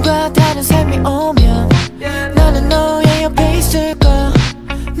지금과 다른 삶이 오면 나는 너의 옆에 있을 거야.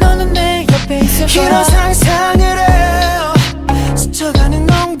 너는 내 옆에 있을 거야. 이런 상상을 해요. 스쳐가는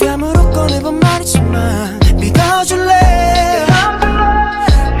농담으로 꺼내본 말이지만 믿어줄래.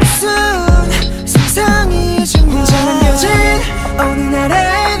 무슨 상상이지 혼자는 여진 어느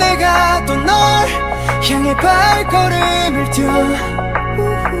날에 내가 또 널 향해 발걸음을 띄워.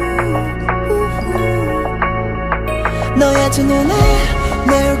 너의 두 눈에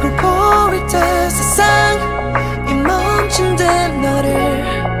내 얼굴 보일 때 세상이 멈춘대. 너를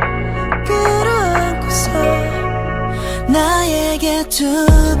끌어안고서 나에게 두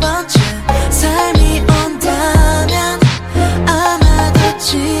번째 삶이 온다면 아마도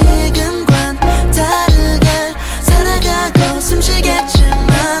지금과는 다르게 살아가고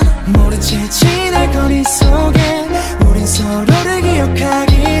숨쉬겠지만 모른 채 지날 거리 속에 우린 서로를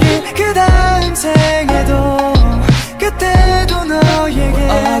기억하기를. 그 다음 생에도 그때도 너에게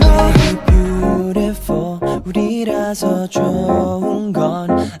Oh beautiful 우리라서 좋은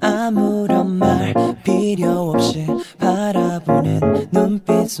건 아무런 말 필요 없이 바라보는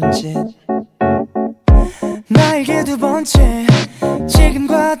눈빛 손짓. 나에게 두 번째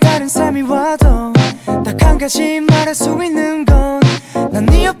지금과 다른 삶이 와도 딱 한 가지 말할 수 있는 건 난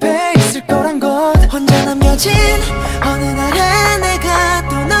네 옆에 있을 거란 것. 혼자 남겨진 어느 날에 내가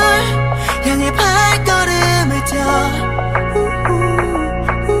또 널 향해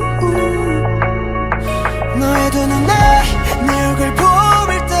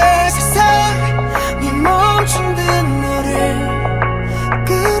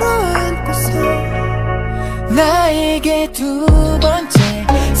나에게 두 번째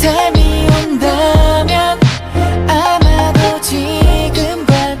삶이 온다면 아마도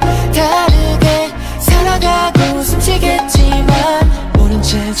지금과 다르게 살아가고 숨쉬겠지만 모른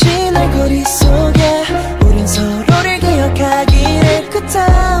채 지날 거리 속에 우린 서로를 기억하기를 그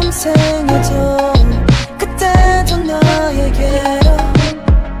다음 생에도 그때도 너에게로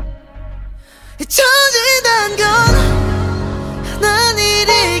잊혀진단 건 난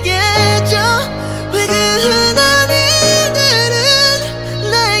이리겠죠 왜 그 흔한 일들은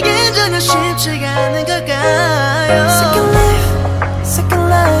나에겐 전혀 쉽지가 않은 걸까요 Second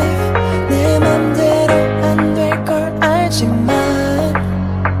life 내 맘대로 안 될 걸 알지만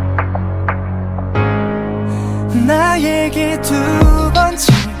나에게 두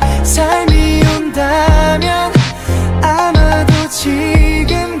번째 삶이 온다면 아마도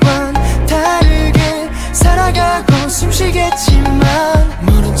지금과는 다르게 살아가고 숨쉬겠지만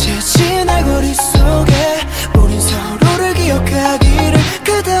모른 채 지날 거리 속에 우린 서로를 기억하기를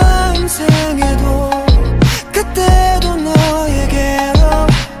그 다음 생에도 그때도 너에게로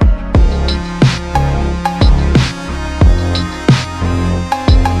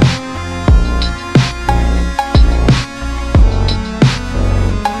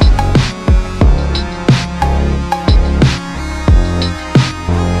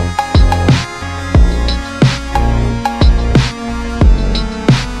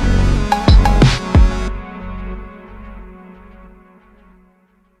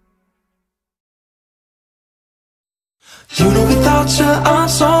You know without you I'm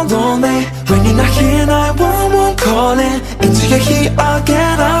so lonely. When you're not here 911 calling. Into your heat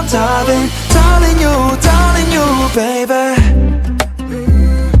again I'm diving. Darling you baby.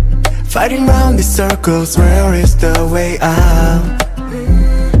 Fighting round these circles, where is the way out?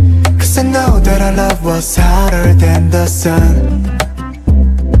 Cause I know that our love was hotter than the sun.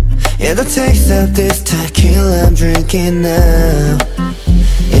 Yeah, the taste of this tequila I'm drinking now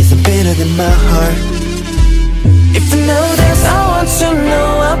is bitter than my heart. If you know this, I want to know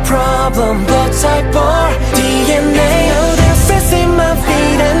our problem. Blood type or DNA. Oh, they're stressing my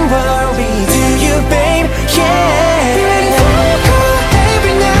feet and worry. Do you, babe? Yeah. Be ready for your call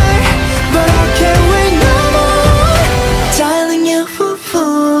every night, but I can't wait no more. Darling you,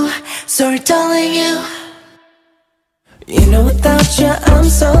 sorry darling you. You know without you I'm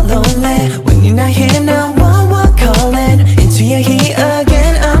so lonely. When you're not here now, one calling. Into your heat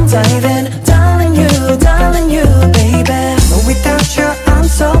again I'm diving. Darling you, baby. But without you I'm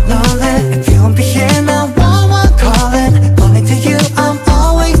so lonely. If you won't be here now, one calling. Only to you I'm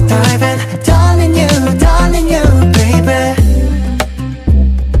always diving. Darling you, baby.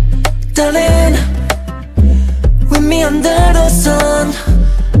 Darling, with me under the sun,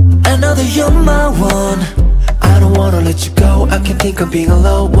 I know that you're my one. I don't wanna let you go, I can't think of being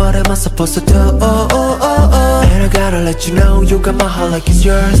alone. What am I supposed to do? And I gotta let you know, you got my heart like it's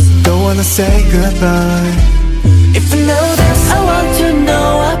yours. Don't wanna say goodbye. If you know this, I want to know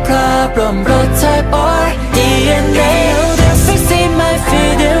our problem. Blood type or DNA. Oh, they're fixing my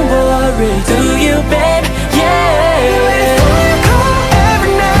feet and worry. Do you, babe? Yeah. You're ready for your call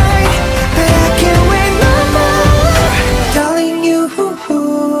every night, but I can't wait no more. Darling you,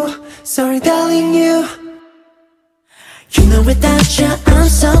 sorry darling you. You know without you I'm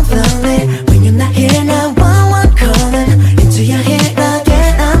so lonely. When you're not here now, one calling. Into your head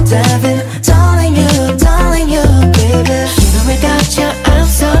again I'm diving. Darling you, baby. You know without you I'm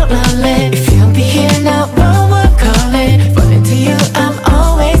so lonely. If you won't be here now, one calling. Fall into you I'm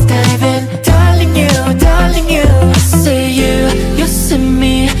always diving. Darling you, I see you see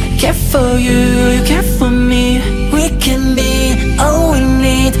me. Care for you, you care for me. We can be all we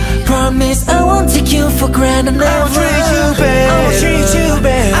need. Promise I won't take you for granted. I will treat you better. I will treat you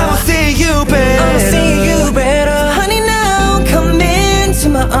better. I will see you better. I will see you better. Honey, now come into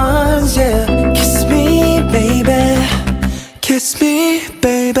my arms, yeah. Kiss me, baby. Kiss me,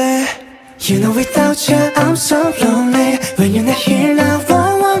 baby. You know without you I'm so lonely. When you're not here now,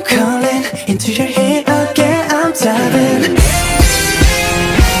 one calling. Into your head again I'm diving.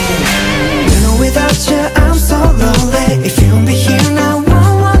 You know without you I'm so lonely. If you won't be here now,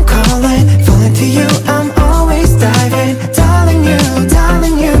 one calling. Falling to you I'm always diving. Darling you,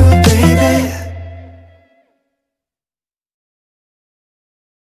 baby.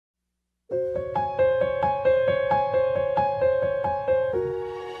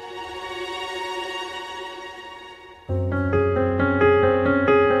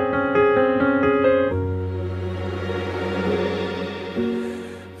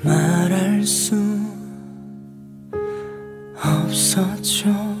 말할 수 없었죠.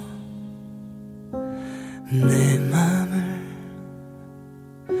 내 맘을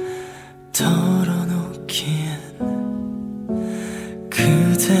털어놓기엔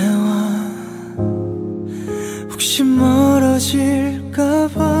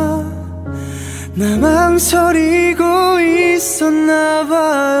나 망설이고 있었나봐요.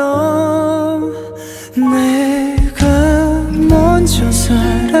 내가 먼저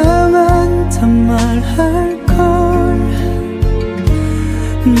사랑한단 말할걸,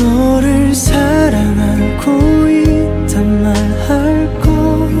 너를 사랑하고 있단 말할걸.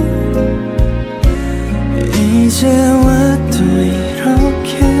 이제와 또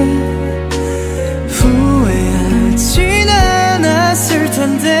이렇게 후회하진 않았을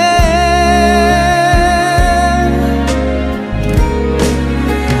텐데.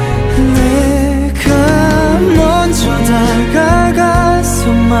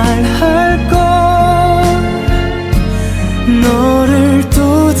 다가가서 말할걸, 너를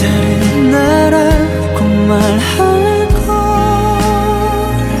또 다른 나라고 말할걸.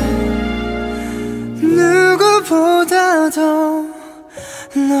 누구보다 더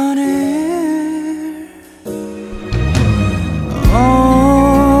너를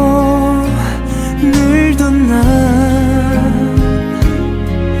늘던 난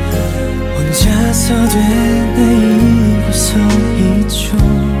혼자서 되네 서 있죠.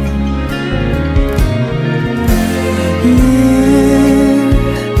 늘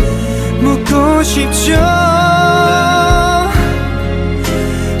묻고 싶죠.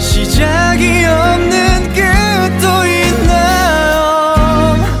 시작이 없는 끝도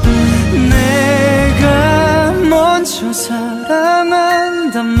있나요? 내가 먼저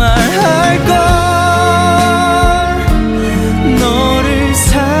사랑한단 말할걸, 너를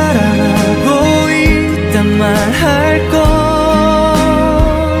사랑하고 있단 말할걸.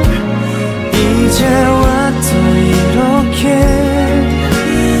 이제와 또 이렇게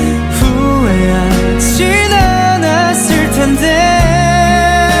후회하진 않았을 텐데.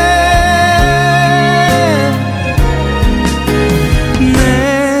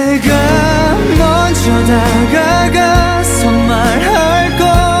 내가 먼저 다가가서 말할걸,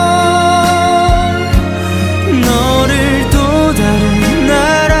 너를 또 다른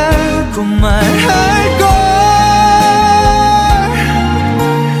나라고 말할걸.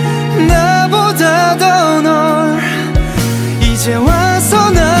 이제 와서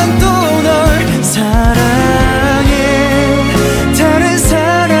난 또 널 사랑해. 다른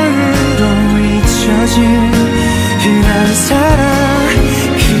사랑으로 잊혀진 흔한 사랑,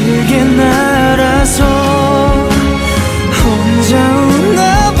 그게 나라서 혼자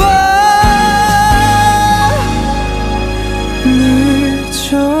웃나봐.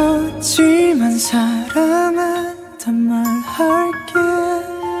 늦었지만 사랑한단 말할게.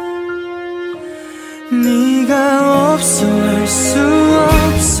 네가 없어 할 수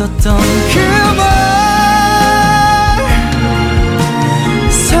없었던 그 말,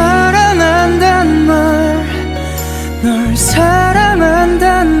 사랑한단 말, 널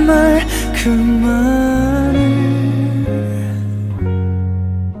사랑한단 말, 그 말을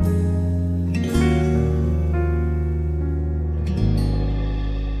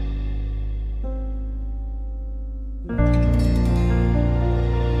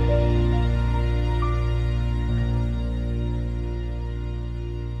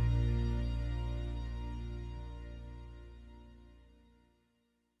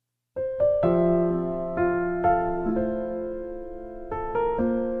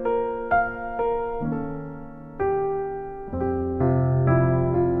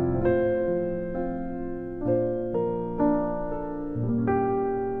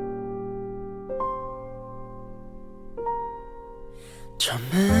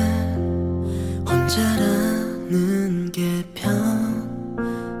처음엔 혼자라는 게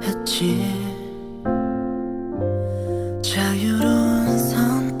편했지. 자유로운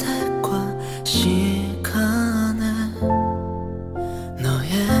선택과 시간에 너의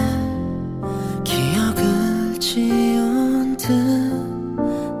기억을 지운 듯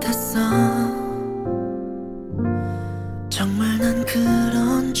했어. 정말 난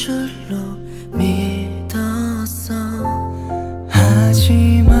그런 줄로 믿었어.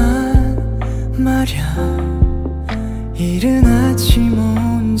 하지만 말야, 이른 아침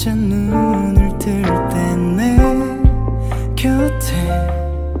혼자 눈을 뜰 때 내 곁에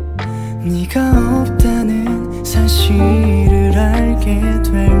네가 없다는 사실을 알게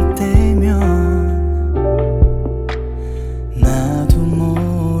될 때면 나도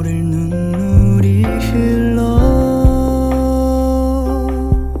모를 눈물이 흘러.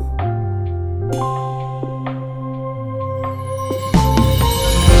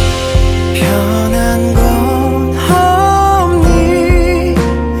 변한 건 없니?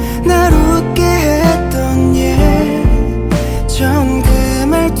 날 웃게 했던 예전 그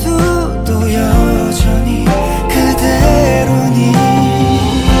말투도 여전히 그대로니.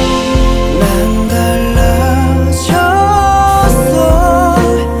 난 달라졌어.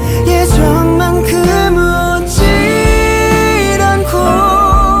 예전만큼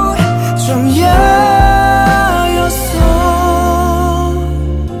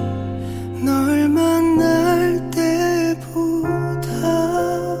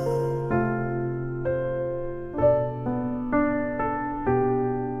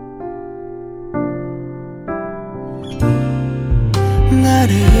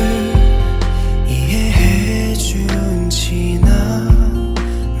나를 이해해준 지난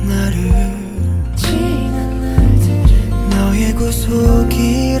날들을 너의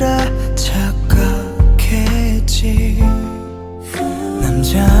구속이라 착각했지.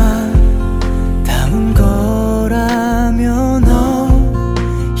 남자다운 거라면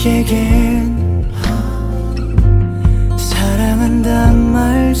너에겐 사랑한단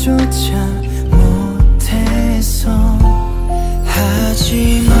말조차 못했어.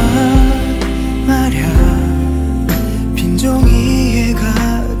 하지만 말야 빈종이에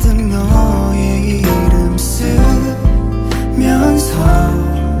가득 너의 이름 쓰면서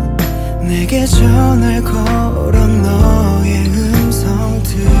내게 전화를 걸어 너의 음성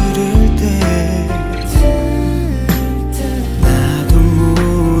들을 때 나도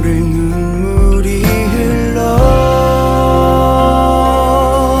모를 눈물이 흘러.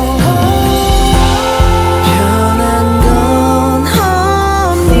 변한 건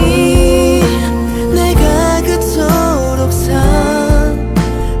없니. 내가 그토록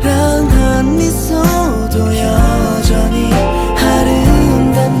사랑한 미소도 여전히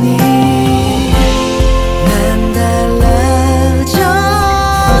아름답니. 난 달라졌어.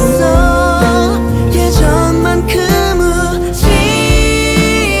 예전만큼 웃진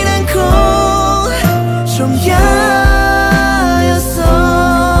않고 좀 야였어.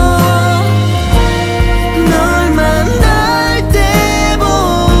 널 만날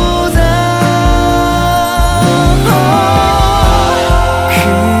때보다. 그는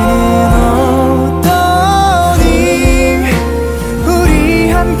어떠니.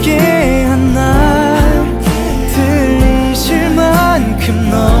 우리 함께한 날 들리실 만큼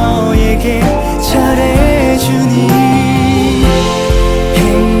너에게 잘해주니.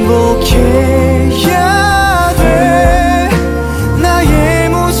 행복해야 돼. 나의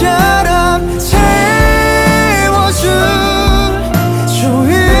모자람 채워줄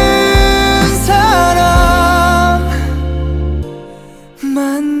좋은 사람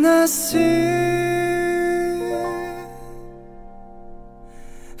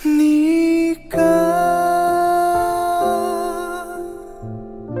만났으니까.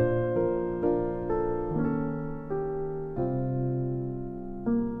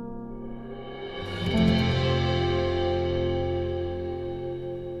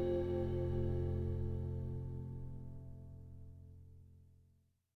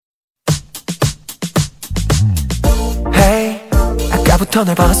 Hey, 아까부터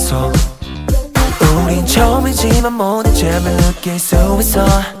널 봤어. 우린 처음이지만 모든 점을 느낄 수 있어.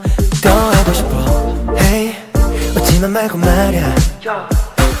 더 해보고 싶어. Hey, 웃지만 말고 말야.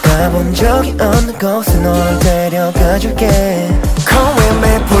 가본 적이 없는 곳에 널 데려가줄게. Come with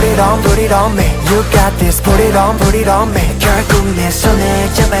me, put it on me. You got this, put it on me. 결국 내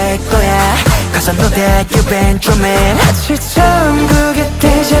손을 잡을 거야. Cause I know that you've been dreaming. 마치 처음 그게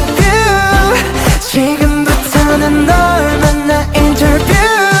데자뷰. 지금부터는 널 만나 인터뷰.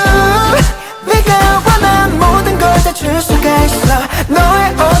 네가 원한 모든 걸 다 줄 수가 있어.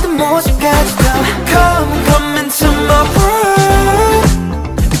 너의 어두운 모습까지도. Come into my world.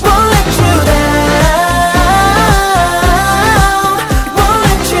 Won't let you down. Won't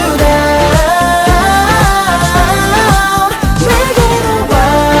let you down. 내게로 와.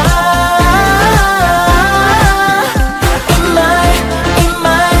 In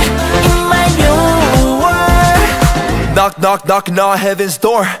my new world. Knock knock knocking on heaven's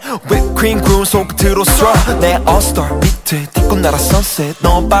door. Whipped cream 구운 손끝으로 straw. 내 all-star 밑에 뒷꽃나라 sunset.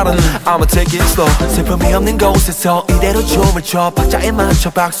 너무 빠른 I'ma take it slow. 슬픔이 없는 곳에서 이대로 춤을 춰. 박자에 맞춰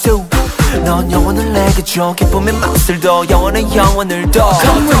박수. 넌 영혼을 내게 줘. 기쁨의 맛을 더 영원한 영혼을 더.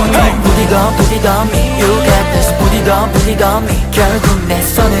 Come with me, put it on me. You got this, put it on me. 결국 내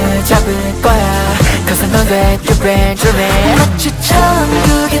손을 잡을 거야. Cause I know that you've been dreaming. 마치 처음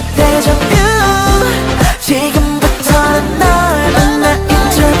그게 데자뷰. 지금부터는 널 만나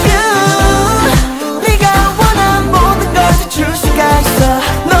인터뷰. 네가 원한 모든 걸 다 줄 수가 있어.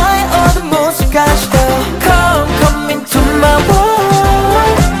 너의 어두운 모습까지도. Come into my world.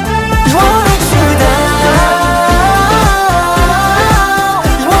 Won't let you down.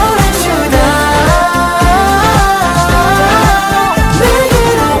 Won't let you down.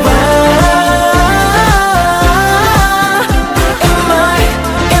 내게로 와. In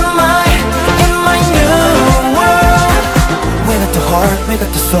my new world.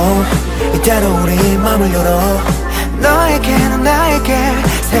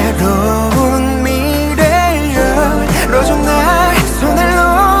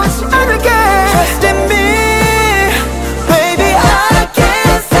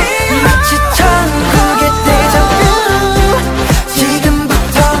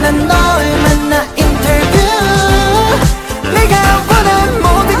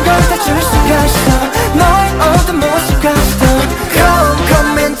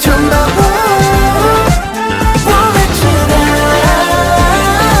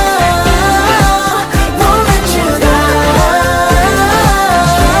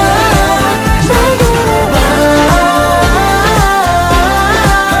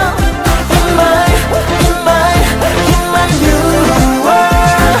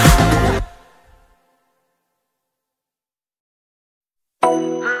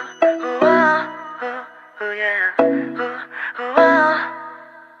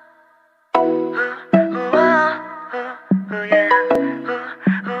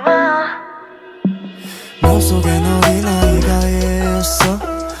 속엔 어린아이가 있어.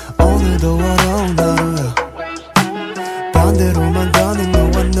 오늘도 어려운 하루야. 반대로만 가는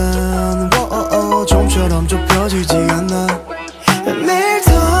너와 난 좀처럼 좁혀지지 않아. 매일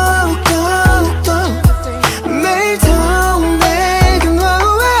더욱더 매일 더 내게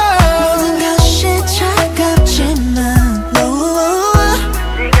모든 것이 차갑지만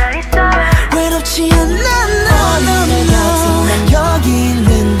네가 있어 외롭지 않아. 너는 난 여기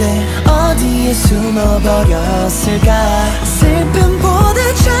있는데 어디에 숨어버렸을까. 슬픔보다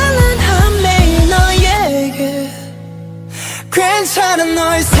찬란한 매일 너에게 괜찮아.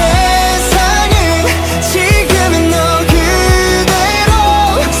 너의 세상은 지금의 너 그대로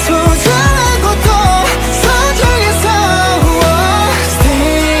소중하고 또 소중해서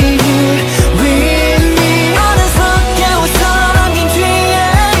Stay here with me. 어느새 깨워서 남긴 뒤에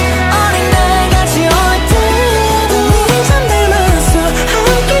어린 날같이 올 때도 네 잠 닮아서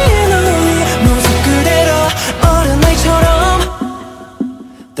함께 너의 모습 그대로 어린아이처럼.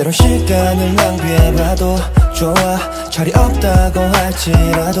 때론 시간을 낭비해봐도 좋아. 철이 없다고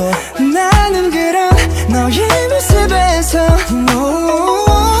할지라도 나는 그런 너의 모습에서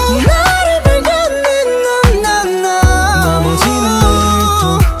나를 발견해. 넘어지는 일도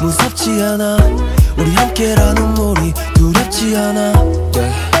무섭지 않아. 우리 함께라는 눈물이 두렵지 않아.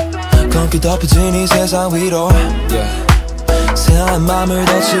 검게 덮여진 이 세상 위로 새하얀 맘을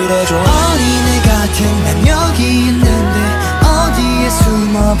더 칠해줘. 어린애 같은 난 여기 있는데 어디에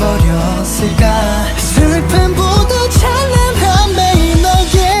숨어버렸을까. 슬픔보다 찬란한 매일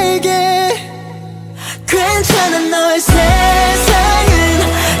너에게 괜찮아. 너의 세상은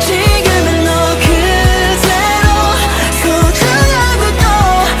지금의 너 그대로 소중하고 또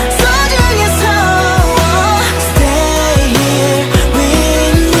소중해서 Stay here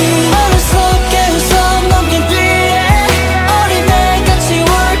with me. 어느새 깨워서 넘긴 뒤에 어린 날같이 올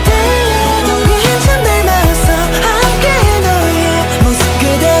때도 네 잠 닮아서 함께 너의 모습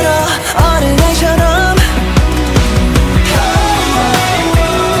그대로 어린아이처럼.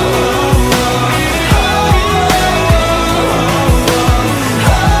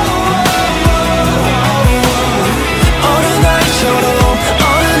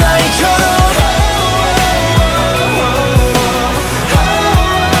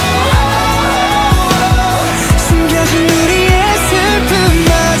 숨겨진 우리의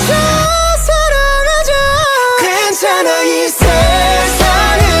슬픔마저 사랑하자. 괜찮아. 이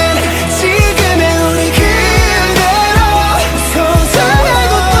세상은 지금의 우리 그대로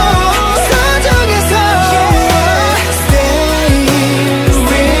소중하고 또 소중해서 Stay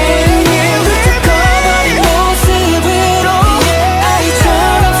with me. 흩어버린 모습으로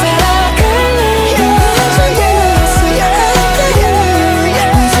아이처럼 살아갈래. 너의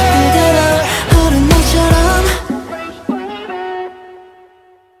모습 그대로 어른아이처럼.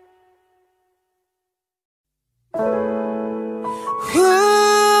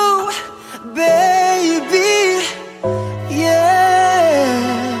 Ooh, baby, yeah.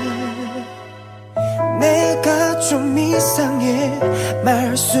 내가 좀 이상해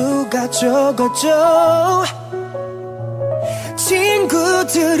말수가 적어져.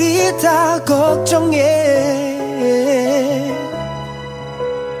 친구들이 다 걱정해.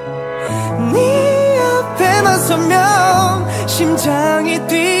 네 앞에만 서면 심장이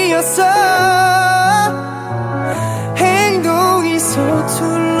뛰었어. 행동이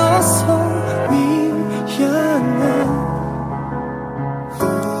서툴러서 미안해.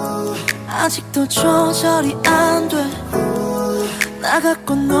 아직도 조절이 안 돼. 나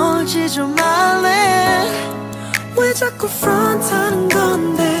갖고 놀지 좀 말래. 왜 자꾸 프런트하는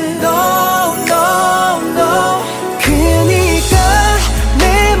건데. No, no, no. 그니까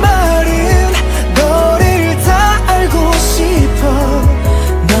내 말은 너를 다 알고 싶어.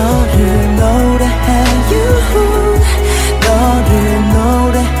 너를 노래해 you. 너를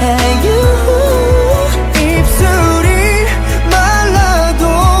노래해 you. 입술이 말라도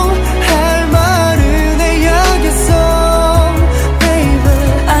할 말은 해야겠어 baby.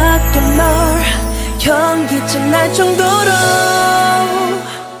 아껴 널 현기증 날 정도로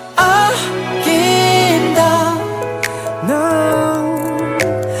아낀다. No,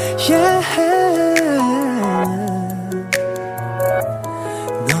 yeah.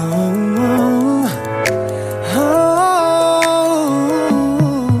 No, oh,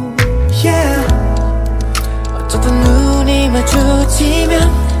 yeah. 어쩌다 눈이 마주치면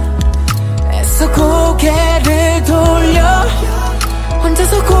애써 고개를 돌려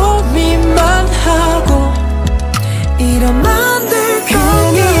혼자서 고민만 하고 이러면 안 될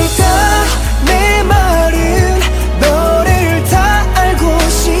거니까. 내 말은 너를 다 알고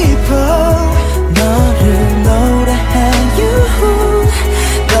싶어. 너를 노래해 you.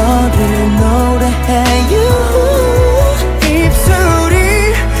 너를 노래해 you.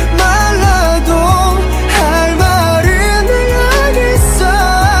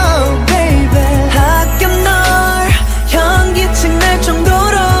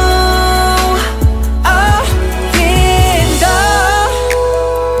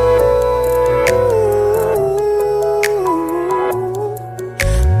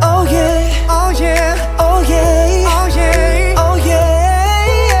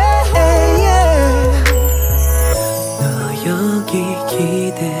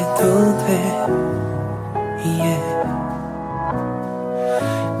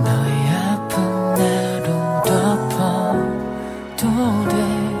 돼.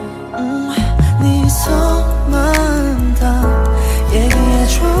 네 손만 다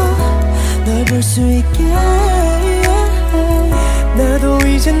얘기해줘. 널 볼 수 있게. 나도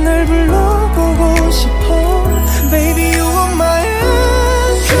이제 널 불러보고 싶어. Baby you are my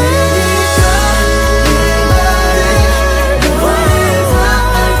angel.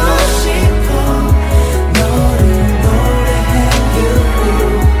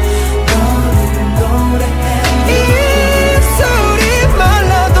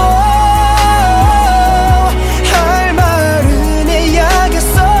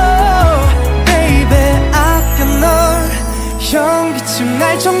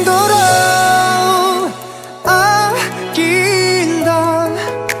 날 정도로 아낀다.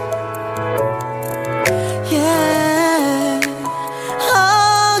 Yeah,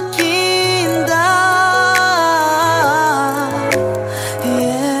 아낀다.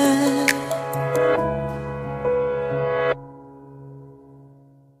 Yeah.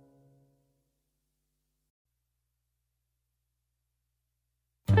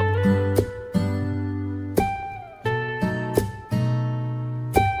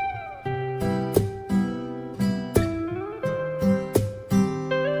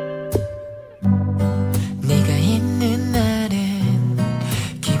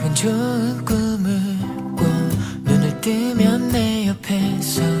 좋은 꿈을 꿔 눈을 뜨면 내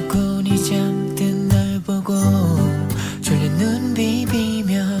옆에서 곤히 잠든 널 보고 졸린 눈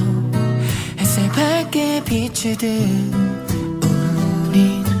비비며 햇살 밝게 비추듯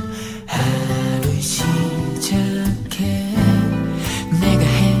우린 하루 시작해. 내가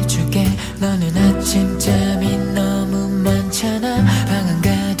해줄게. 너는 아침잠이 너무 많잖아. 방 안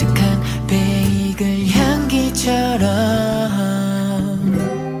가득한 베이글 향기처럼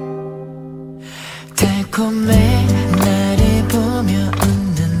달콤해. 나를 보며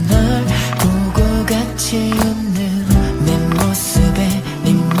웃는 널 보고 같이 웃는 내 모습에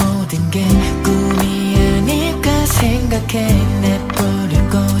네 모든 게 꿈이 아닐까 생각해. 내 볼을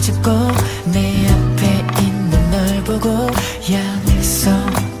꼬집고 내 앞에 있는 널 보고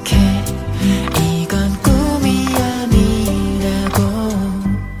약속해. 이건 꿈이 아니라고.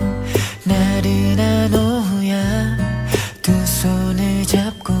 나른한 오후야 두 손을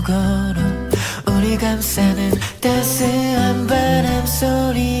잡고 걸어. 우리 감싸는 따스한 바람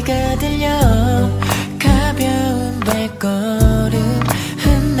소리가 들려. 가벼운 발걸음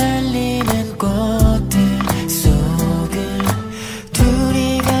흩날리는 꽃들 속을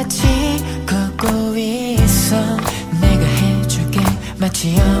둘이 같이 걷고 있어. 내가 해줄게.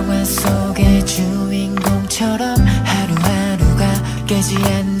 마치 영화 속의 주인공처럼 하루하루가 깨지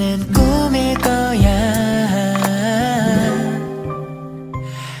않는 꿈일 거야.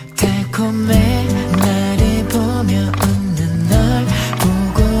 달콤해. 나를 보며 웃는 널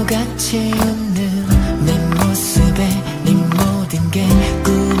보고 같이 웃는 내 모습에 네 모든 게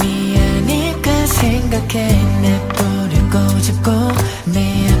꿈이 아닐까 생각해. 내 볼을 꼬집고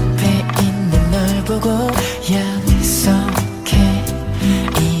내 앞에 있는 널 보고 약속해.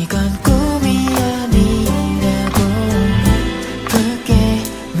 이건 꿈이 아니라고. 붉게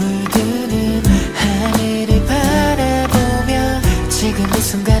물드는 하늘을 바라보며 지금 이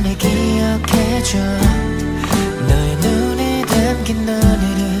순간을 기억해줘. 너의 눈에 담긴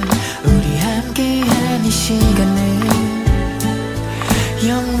오늘은 우리 함께한 이 시간을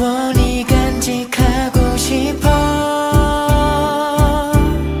영원히 간직하고 싶어.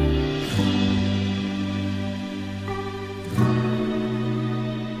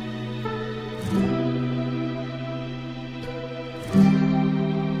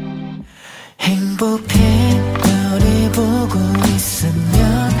 행복해. 너를 보고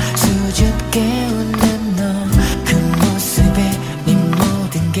있으면 수줍게 웃는 너 그 모습에 네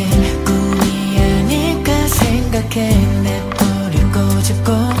모든 게 꿈이 아닐까 생각해. 내 볼을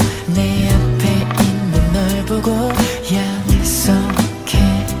꼬집고 내 앞에 있는 널 보고 약속해.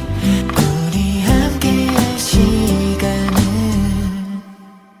 우리 함께할 시간을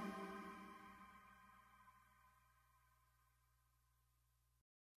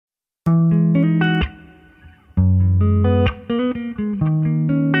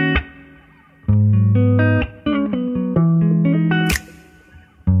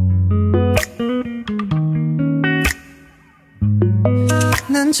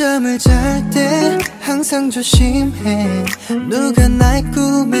난 잠을 잘 때 항상 조심해. 누가 나의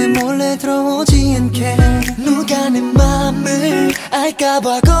꿈에 몰래 들어오지 않게. 누가 내 맘을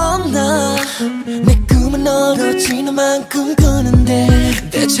알까봐 겁나. 내 꿈은 너로지 너만 꿈꾸는데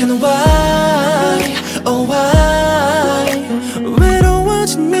대체는 why, oh why.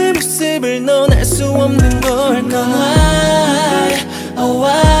 외로워진 내 모습을 넌 알 수 없는 걸까. Why, oh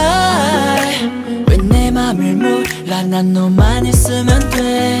why. 왜 내 맘을 몰라. 난 너만 있으면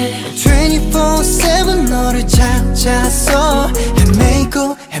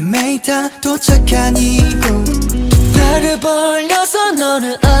헤매다 도착한 이곳 팔을 벌려서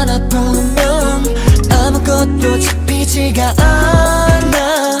너를 안아보면 아무것도 잡히지가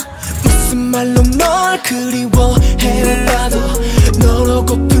않아 무슨 말로 널 그리워해봐도 널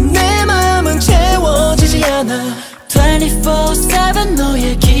오고픈 내 마음은 채워지지 않아 24/7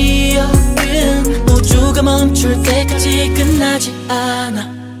 너의 기억은 우주가 멈출 때까지 끝나지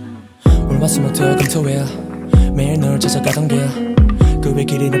않아 월화수목토 금토일 매일 널 찾아가던 길 그 왜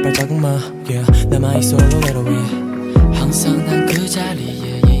길이 내 발자국만 yeah. 남아있어 외로워 항상 난 그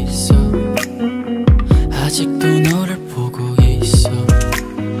자리에 있어 아직도 너를 보고 있어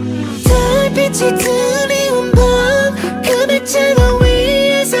달빛이 드리운 밤 그 빛으로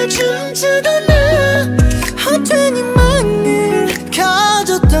위에서 춤추던 나 헛된 희망을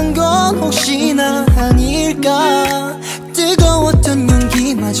가졌던 건 혹시나 아닐까 뜨거웠던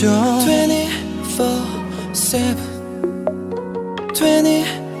용기마저 24/7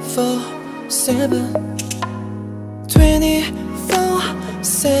 24/7 24/7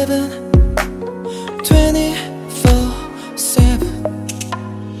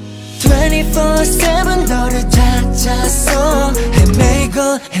 24/7 너를 찾아서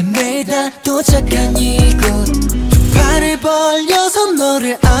헤매다 도착한 이곳 두 팔을 벌려서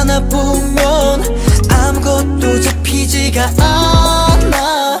너를 안아보면 아무것도 잡히지가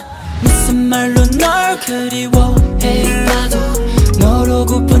않아 무슨 말로 널 그리워해봐도 널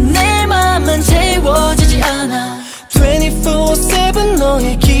오고픈 내 맘은 채워지지 않아 24/7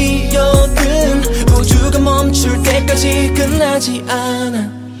 너의 기억은 우주가 멈출 때까지 끝나지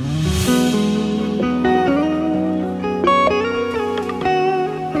않아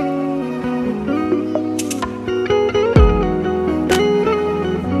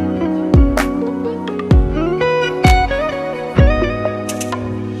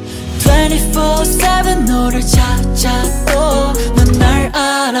 24/7 너를 찾아도 넌 날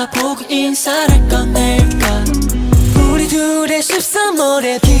알아보고 인사를 꺼낼까 우리 둘의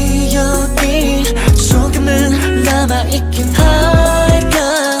 13월의 기억이 조금은 남아있긴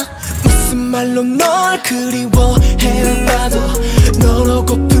할까 무슨 말로 널 그리워해봐도 널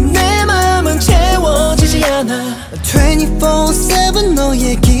오고픈 내 마음은 채워지지 않아 24/7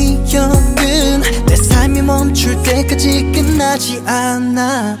 너의 기억은 내 삶이 멈출 때까지 끝나지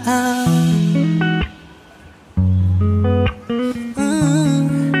않아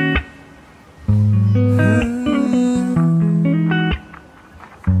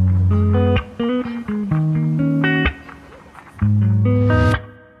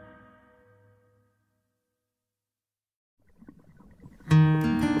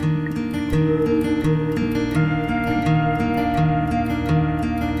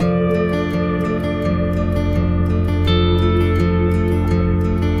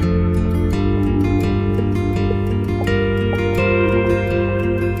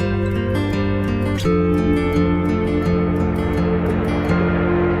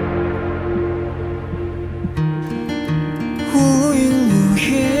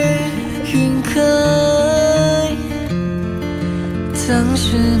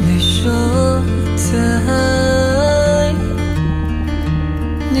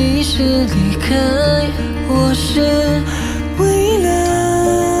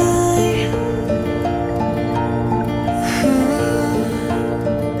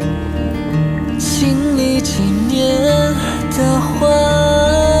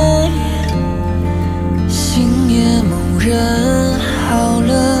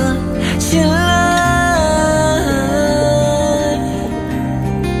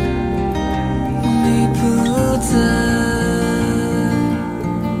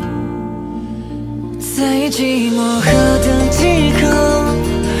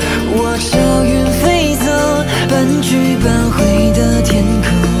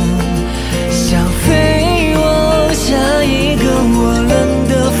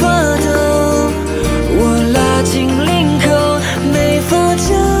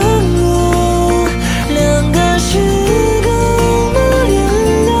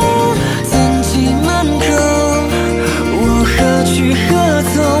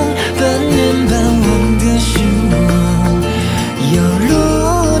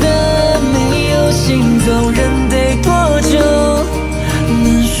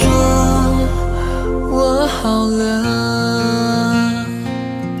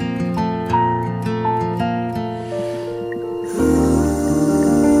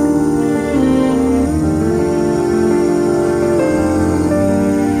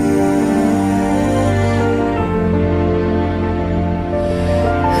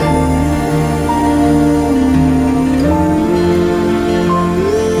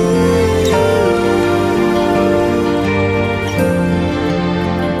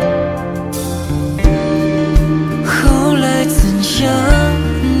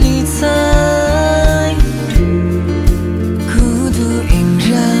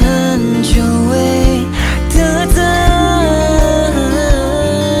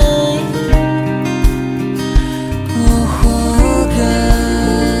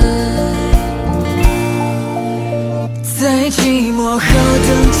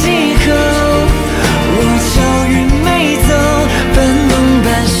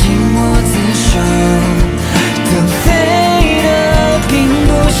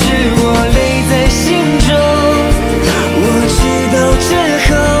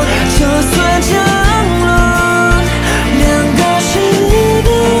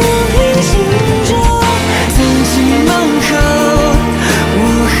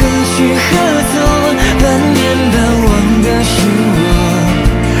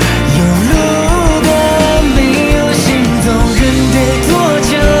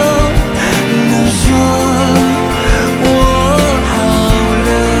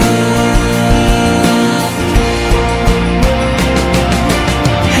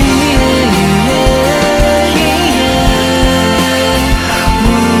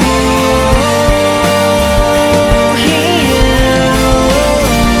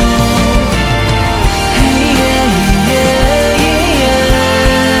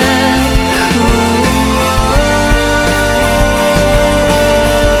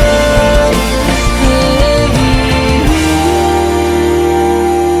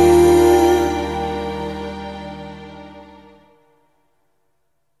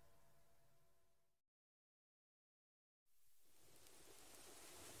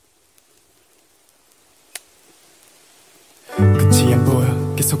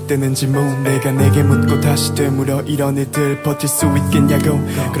계속되는지 내가 내게 묻고 다시 되물어 이런 일들 버틸 수 있겠냐고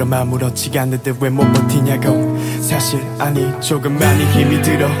그럼 아무렇지 않는데 왜 못 버티냐고 사실 아니 조금 많이 힘이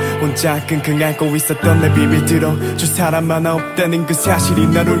들어 혼자 끙끙 앓고 있었던 내 비밀 들어줄 사람 하나 없다는 그 사실이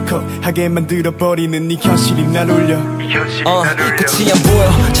날 울컥하게 만들어버리는 이 현실이 날 울려 끝이 안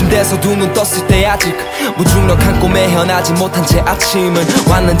보여 침대에서 두 눈 떴을 때 아직 무중력한 꿈에 헤어나지 못한 채 아침은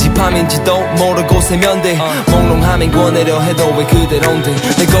왔는지 밤인지도 모르고 세면대 몽롱함엔 권하려 해도 왜 그대로인데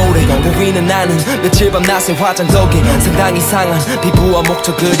내 거울에 보이는 나는 며칠 밤 낮에 화장 덕에 상당히 상한 피부와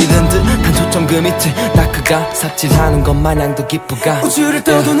목젖을 잃은 듯한 초점 그 밑에 다크가 삽질하는 것 마냥 더 기쁘가 우주를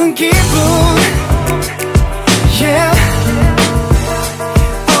떠도는 기분 yeah.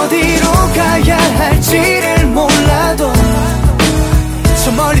 어디로 가야 할지를 몰라도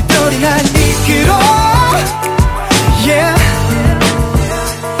저 멀리 별이 날 이끌어 yeah.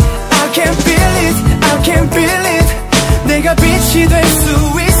 I can't feel it, I can't feel it 내가 빛이 될 수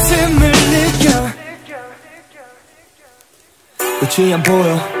있음을 느껴 끝이 안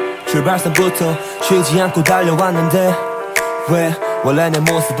보여 출발선부터 쉬지 않고 달려왔는데 왜 원래 내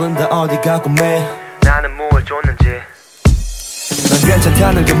모습은 다 어디 가고 매 나는 뭘 줬는지 난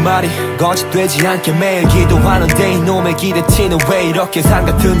괜찮다는 그 말이 거짓되지 않게 매일 기도하는데 이놈의 기대치는 왜 이렇게 산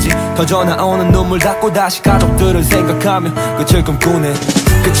같은지 더 전화오는 눈물 닦고 다시 가족들을 생각하며 끝을 꿈꾸네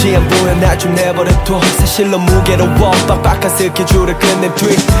끝이 안 보여 날 좀 내버려둬 사실로 무게로워 빡빡한 스케줄을 끝낸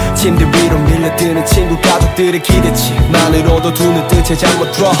뒤 침대 위로 밀려드는 친구 가족들의 기대치만으로도 두 눈 뜬 채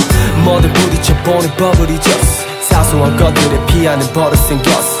잠못 들어 뭐든 부딪혀보는 법을 잊었어 사소한 것들에 피하는 버릇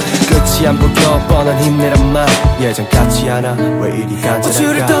생겼어 끝이 안 보여 뻔한 힘내란 말 예전 같지 않아 왜 이리 간절한가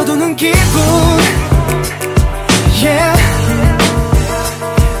우주를 떠도는 기분 yeah.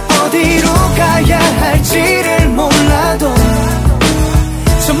 어디로 가야 할지를 몰라도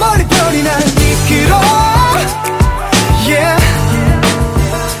저 멀리 별이 날 이끌어 yeah.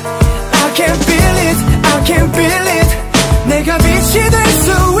 I can't feel it, I can't feel it 내가 빛이 될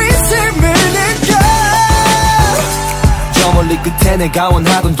수 있음을 느껴 저 멀리 끝에 내가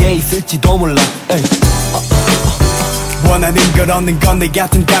원하던 게 있을지도 몰라 원하는 걸 얻는 건 내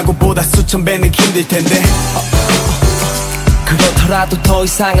같은 각오보다 수천 배는 힘들 텐데 그렇더라도 더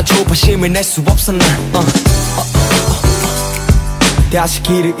이상의 조바심을 낼 수 없어 난 다시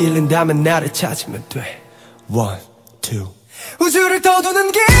길을 잃는다면 나를 찾으면 돼 One, two 우주를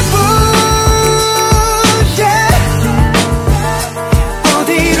떠도는 기분 yeah.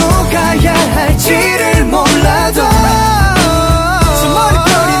 어디로 가야 할지를 몰라도 저 멀리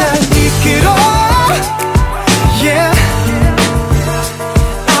별이 날 이끌어 yeah.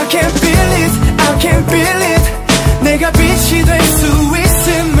 I can't feel it, I can't feel it 내가 빛이 될 수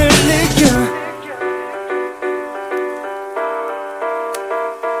있음을 느껴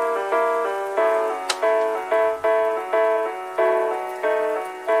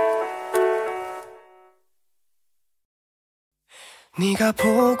네가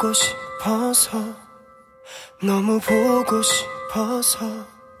보고 싶어서 너무 보고 싶어서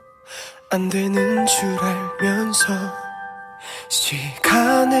안 되는 줄 알면서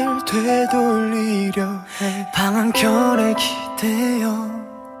시간을 되돌리려 해 방한결에 기대어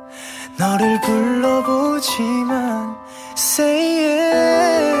너를 불러보지만 Say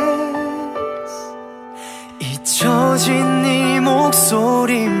yes 잊혀진 네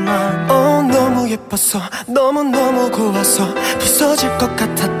목소리만 너무 예뻐서 너무너무 고와서 부서질 것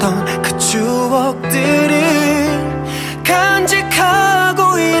같았던 그 추억들을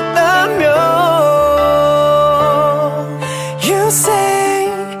간직하고 있다면 You say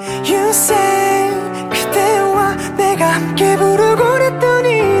그대와 내가 함께 부르고 그랬던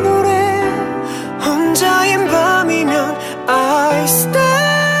이 노래 혼자인 밤이면 I stay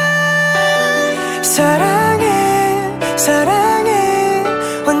사랑해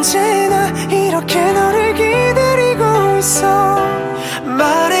언제나 이렇게 너를 기다리고 있어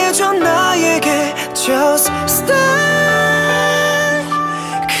말해줘 나에게 Just stay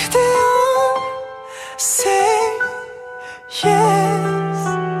그대여 Say yes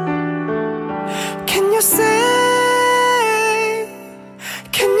Can you say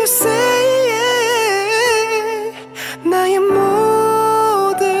나의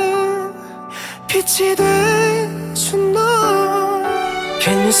모든 빛이 돼준 너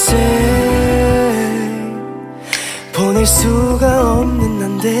Can you say 보낼 수가 없는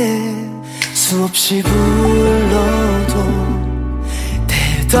난데 수없이 불러도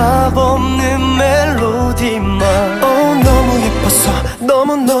대답 없는 멜로디만 너무 예뻐서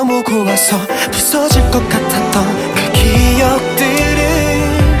너무너무 고와서 부서질 것 같았던 그 기억들을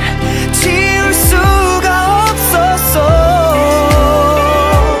지울 수가 없었어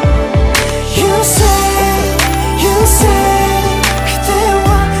You say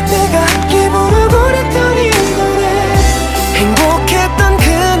그대와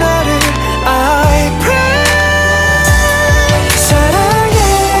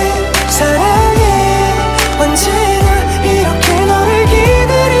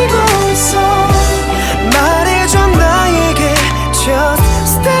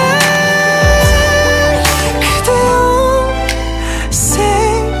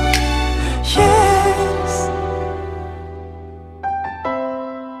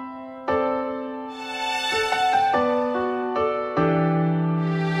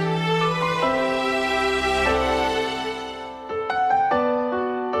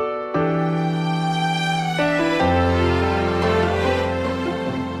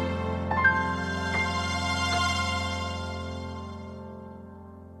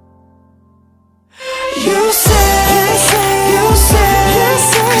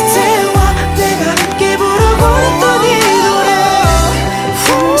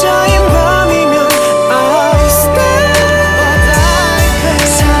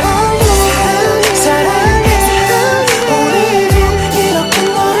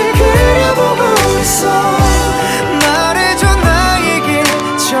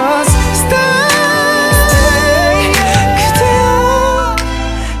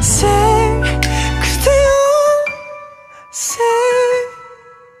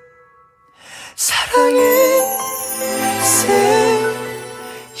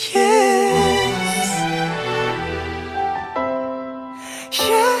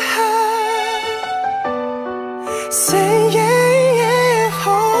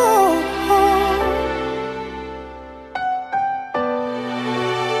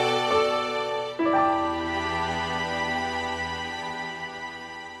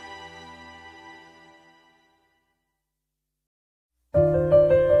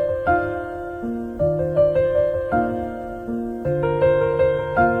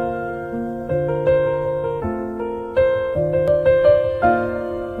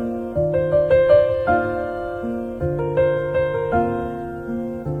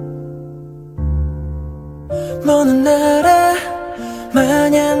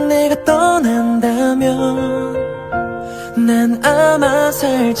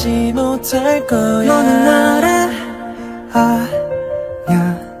알지 못할 거야. 너는 나를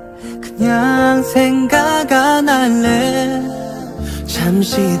아냐 그냥 생각 안 할래.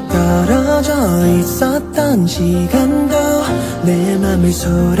 잠시 떨어져 있었던 시간도 내 맘을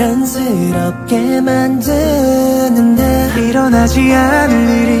소란스럽게 만드는데 일어나지 않을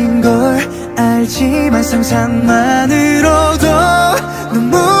일인 걸 알지만 상상만으로도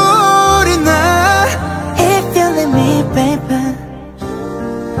눈물이 나. If you let me baby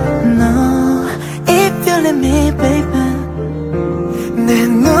No If you let me baby 내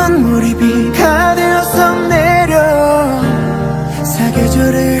눈물이 비가 되어서 내려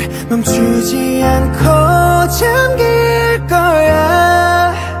사계절을 멈추지 않고 잠길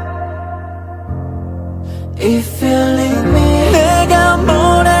거야. If you leave me 내가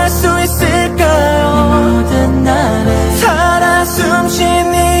뭘 할 수 있을까요? 모든 날에 살아 숨쉰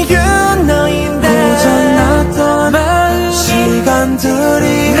이유는 너인데 고장났던 마음이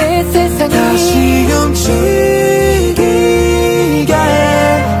시간들이 내 세상이 다시 움직이게 해.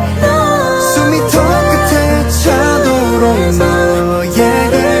 숨이 턱끝에 차도록 너에게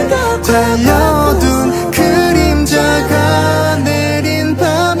달려둔 그림자가 내린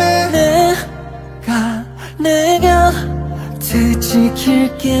밤에 내가 내 곁을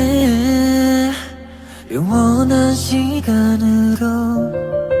지킬게. 영원한 시간으로.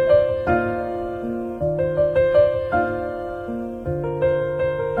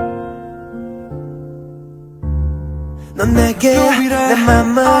 넌 내게 내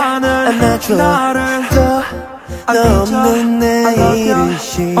맘을 안아줘. 너 없는 내일이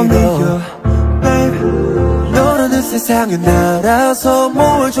싫어. 너라는 세상에 날아서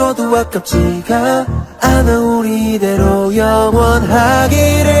뭘 줘도 아깝지가 않아. 우리대로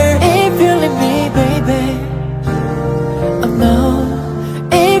영원하기를. If you let me baby Oh no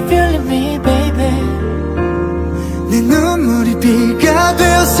If you let me baby 내 눈물이 비가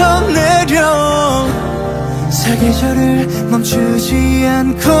되어서 내려 사계절을 멈추지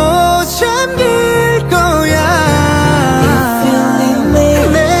않고 잠길 거야.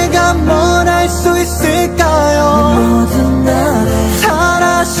 내가 뭘 할 수 있을까요? 모든 날에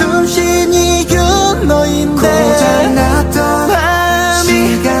살아 숨쉰 이유 너인데 고장났던 밤이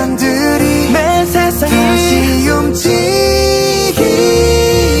시간들이 내 세상이 다시 움직이게.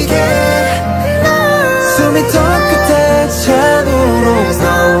 숨이 더 끝에 차도록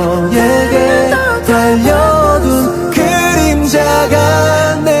너에게 달려둔 그림자가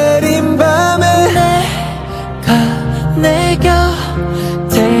내린 밤에 내가 내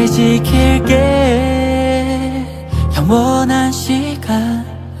곁을 지킬게. 영원한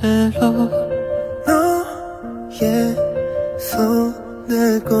시간으로. 너의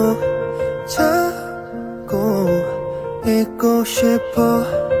손을 꼭 잡고 있고 싶어.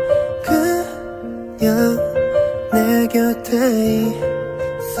 그냥 내 곁에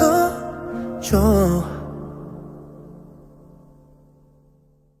있어줘.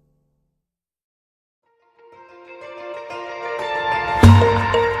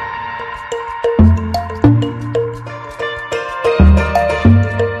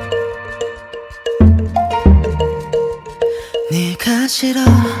 네가 싫어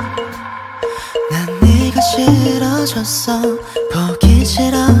난 네가 싫어졌어. 보기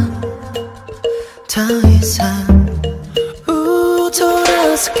싫어 더 이상.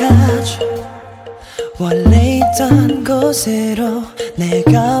 돌아서 가줘 원래 있던 곳으로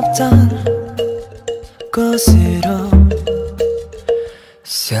내가 없던 곳으로.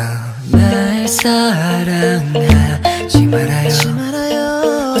 날 사랑하지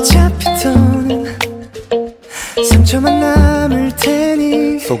말아요. 어차피 돈 상처만 남을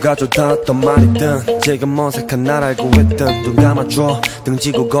테니. 속아줬던 말이든 지금 어색한 날 알고 있든 눈 감아줘 등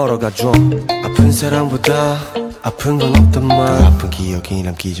지고 걸어가줘. 아픈 사랑보다 아픈 건 없단 말. 더 아픈 기억이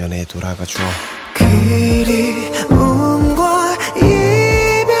남기 전에 돌아가줘. 그리움과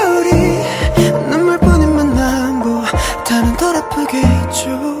이별이 눈물뿐인 만남보다는 덜 아프게 해줘.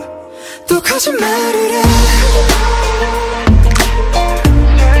 또 거짓말을 해.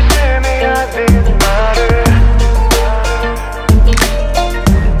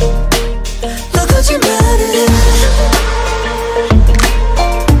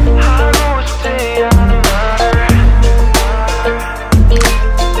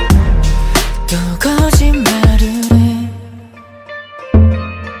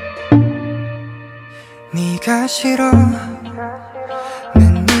 네가 싫어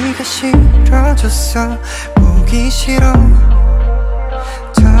난 네가 싫어졌어. 보기 싫어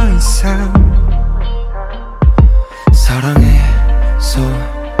더 이상. 사랑해서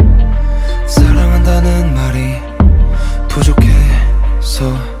사랑한다는 말이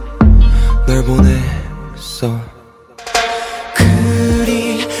부족해서 널 보냈어.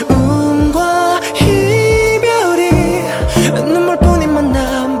 그리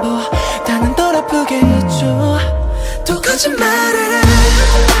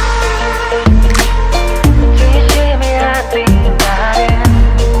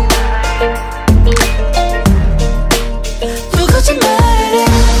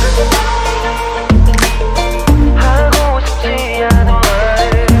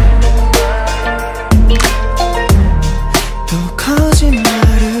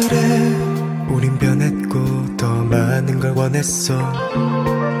거짓말을 해. 우린 변했고 더 많은 걸 원했어.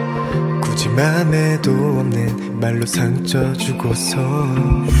 굳이 맘에도 없는 말로 상처 주고서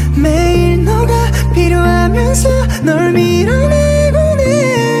매일 너가 필요하면서 널 밀어내곤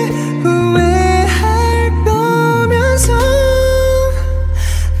해. 후회할 거면서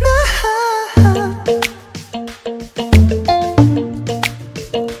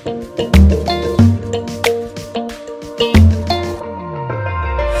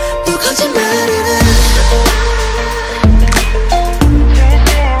또 거짓말을 해.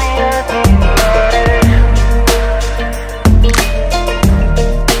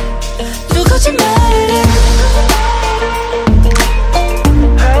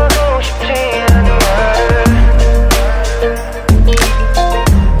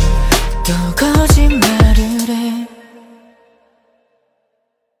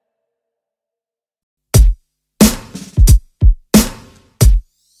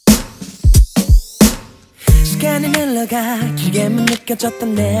 시간은 흘러가 길게만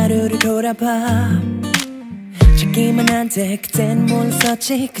느껴졌던 내 하루를 돌아봐. 찾기만 한데 그땐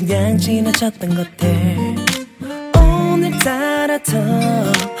몰랐었지. 그냥 지나쳤던 것들 오늘따라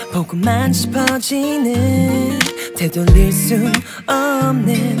더 보고만 싶어지는 되돌릴 수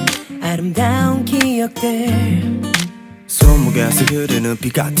없는 아름다운 기억들. 손목에서 흐르는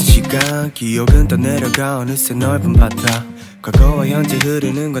비 같은 시간 기억은 떠내려가 어느새 넓은 바다. 과거와 현재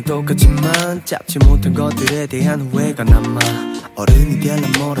흐르는 건 똑같지만 잡지 못한 것들에 대한 후회가 남아. 어른이 되려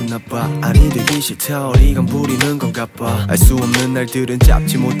멀었나봐. 아니 되기 싫다 어리건 부리는 건가봐. 알 수 없는 날들은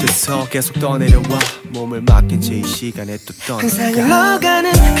잡지 못해서 계속 떠내려와. 몸을 맡긴 채 이 시간에 또 떠나가. 항상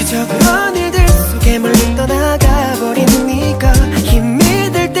흘러가는 그저 그런 일들 속에 멀리 떠나가버린 네가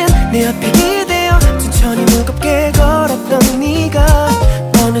힘이 들 땐 내 옆에 기대어 천천히 무겁게 걸었던 네가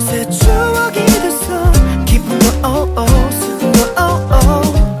어느새 추억이 됐어. 기쁨도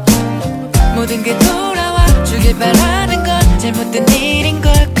모든 게 돌아와 주길 바라는 건 잘못된 일인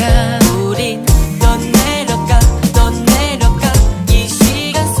걸까. 우린 더 내려가 더 내려가 이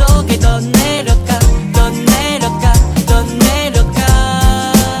시간 속에 더 내려가 더 내려가 더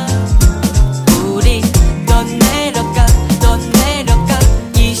내려가. 우린 더 내려가 더 내려가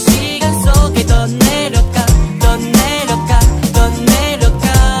이 시간 속에 더 내려가 더 내려가 더 내려가.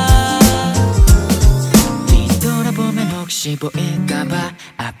 뒤돌아보면 혹시 보일까봐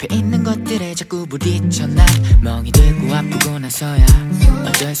앞에 있는 것들에 자꾸 부딪혀 난 멍이 들고 아프고 나서야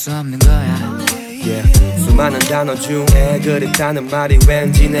어쩔 수 없는 거야. 수많은 단어 중에 그립다는 말이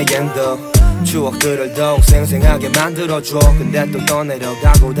왠지 내겐 더 추억들을 더욱 생생하게 만들어줘. 근데 또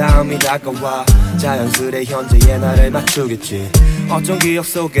떠내려가고 다음이 다가와. 자연스레 현재의 나를 맞추겠지. 어떤 기억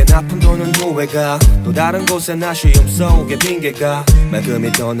속에 아픔 도는 후회가 또 다른 곳엔 아쉬움 속에 핑계가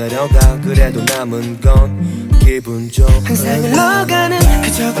말끔히 떠내려가. 그래도 남은 건 기분 좋은 항상 흘러가는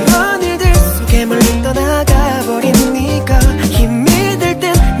그저 그런 일들 속에 멀리 떠나가버린 네가 힘이 들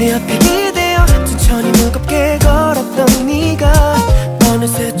땐 내 옆에 기대어 천천히 무겁게 걸었던 네가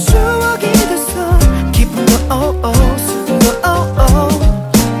어느새 추억이 됐어. 기쁨도 슬픔도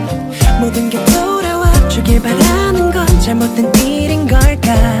모든 게 돌아와 주길 바라는 건 잘못된 일인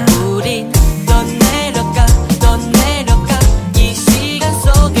걸까. 우린 더 내려가 더 내려가 이 시간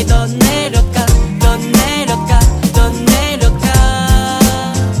속에 더 내려가 더 내려가 더 내려가.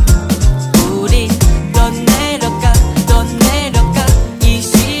 우린 더 내려가 더 내려가 이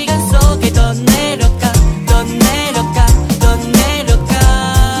시간 속에 더 내려가 더 내려가 더 내려가.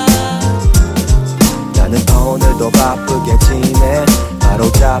 나는 오늘도 바쁘게 지내.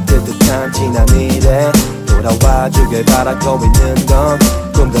 바로 잡힐 듯한 지난 미래 돌아와주길 바라고 있는 건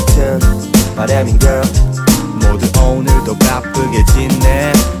꿈같은 바람인 girl. 모두 오늘도 바쁘게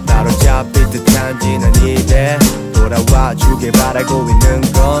지내. 바로 잡힐 듯한 지난 미래 돌아와주길 바라고 있는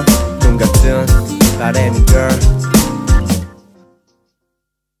건 꿈같은 바람인 girl.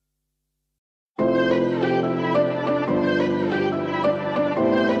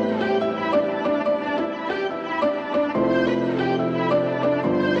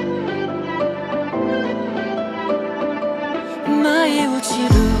 마의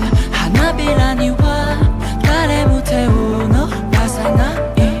우치루 하나비라니 와誰も手を伸ばさな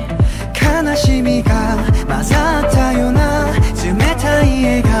い悲しみが混ざったような冷たい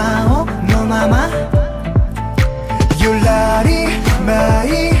笑顔のままゆらり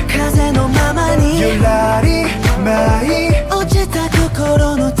舞い風のままにゆらり舞い落ちた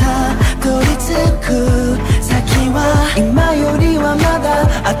心のたどり着く先は今よりはまだ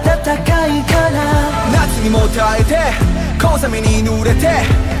暖かいから夏にも耐えて小雨に濡れて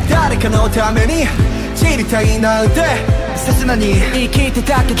誰かのために散りたいなんて切なに生きて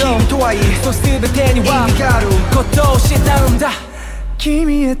たけど君とはいいそして全てには意味があることを知ったんだ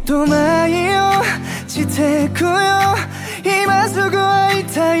君へと舞い落ちてくよ今すぐ会い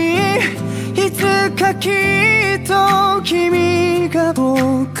たいいつかきっと君が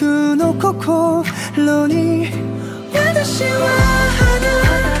僕の心に私は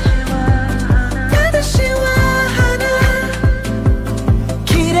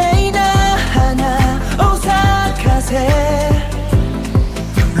綺麗な花を咲かせ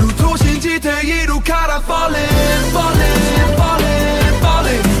ルートを信じているから Falling, falling, falling,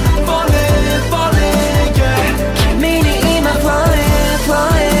 falling, falling, falling, yeah 君に今 Falling,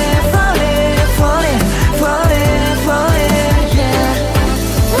 falling, falling, falling, falling, falling, yeah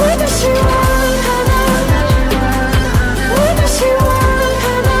私は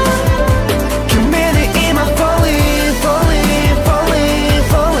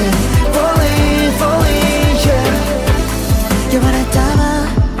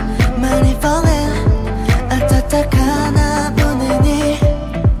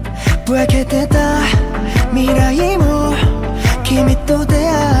開けてた未来も君と出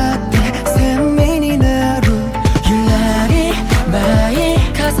会って鮮明になるゆらり舞い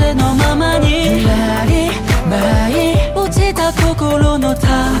風のままにゆらり舞い落ちた心の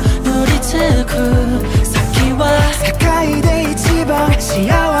たどり着く先は世界で一番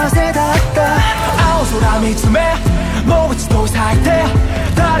幸せだった青空見つめもう一度咲いて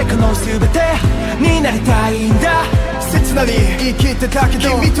誰かの全てになりたいんだ切なに生きてたけ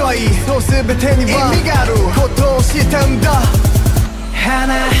ど君とはいいそう全てには意味があることをしたんだ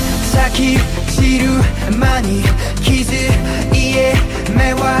花咲き散る間に傷癒え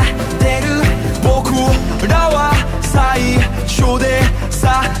目は出る僕らは最初で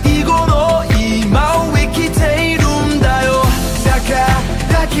最後の今を生きているんだよだか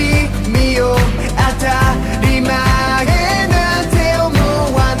ら君を当たり前なんて思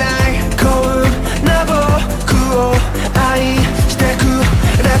わないこんな僕を愛してく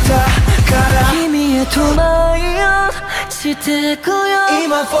れたから君へと舞い落ちてくよ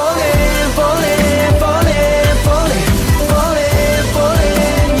今 Falling, falling, falling, falling, falling,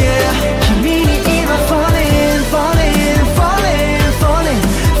 falling, yeah 君に今 Falling, falling, falling, falling,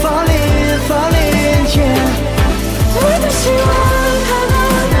 falling, falling, yeah 私は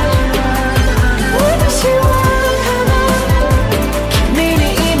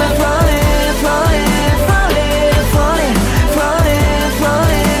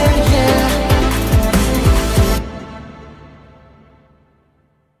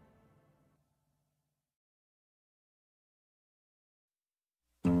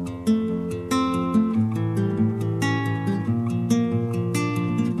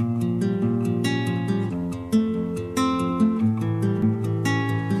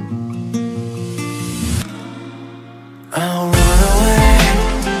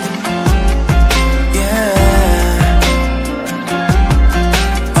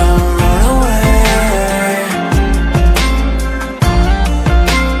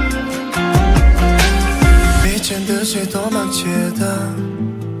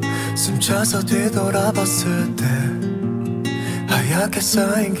숨차서 뒤돌아봤을 때 하얗게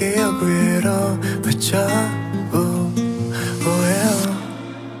쌓인 기억 위로 외쳐보고 해요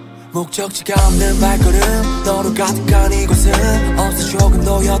목적지가 없는 발걸음 너로 가득한 이곳은 없어 조금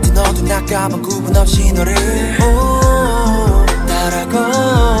더 옅은 어두운 낮과밤 구분 없이 너를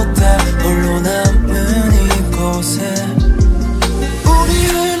따라걷다 홀로 남은 이곳에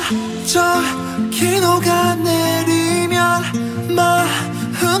우리 저 기도가 내리면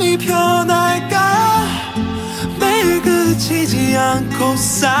마음이 변할까 매일 그치지 않고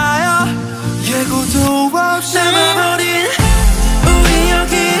쌓여 예고도 없이 남아버린 우리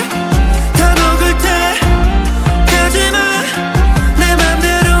여기 다 먹을 때까지만 내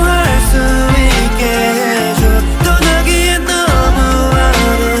맘대로 할 수 있게 해줘 떠나기엔 너무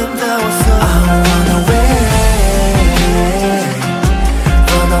아름다웠어 I wanna wait,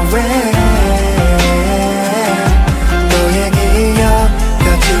 run away 너의 기억가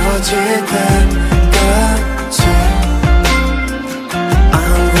지워질 때까지 I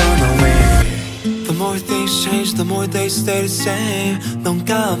run away The more things change, the more they stay the same 넌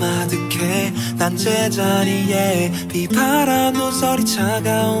까마득해 난 제자리에 비바람 눈소리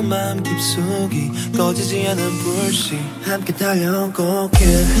차가운 맘 깊숙이 꺼지지 않은 불씨 함께 달려온 꽃길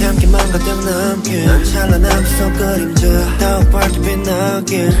향기만 가득 남긴 넌 찬란한 속 그림자 더욱 밝게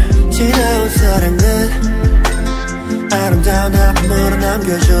빛나길 지나온 사랑은 아름다운 하품으로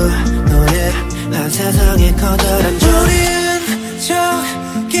남겨줘 너의 한 세상의 커다란 우린 저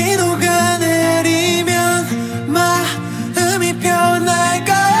기도가 내리면 마음이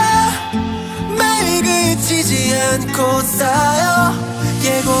변할까 매일 그치지 않고 쌓여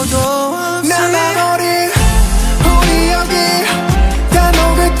예고도 없이 남아버린 우리 여기 다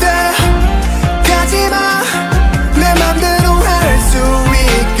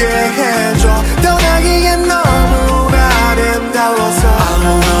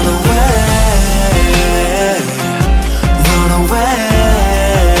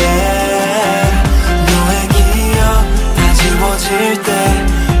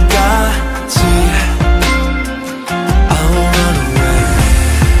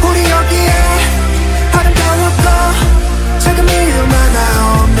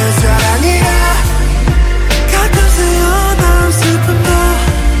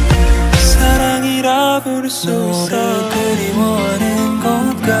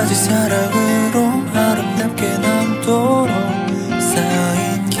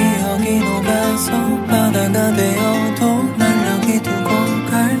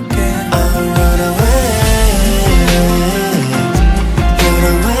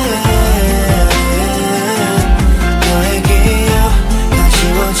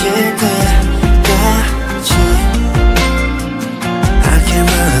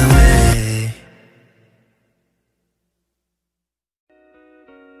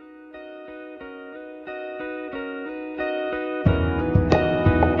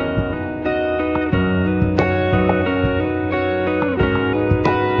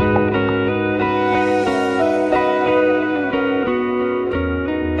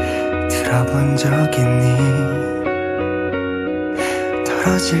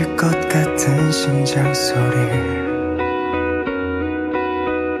터질 것 같은 심장 소리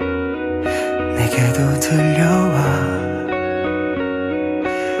내게도 들려와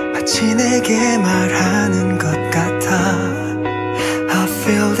마치 내게 말하는 것 같아 I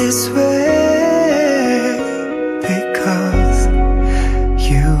feel this way because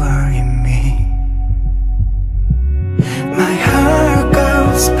you are in me My heart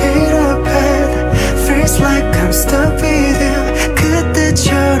goes beat up and feels like I'm stuck with you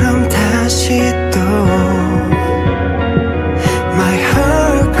그때처럼 다시 또 My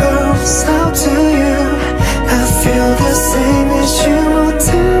heart goes out to you I feel the same as you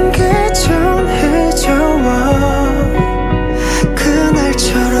모든 게 전해져와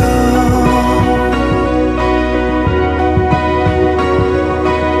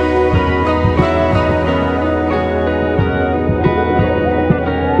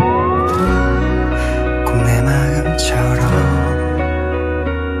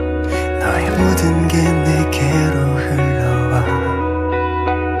모든 게 내게로 흘러와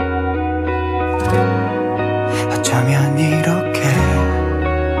어쩌면 이렇게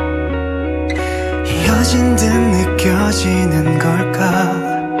이어진 듯 느껴지는 걸까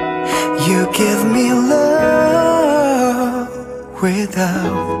You give me love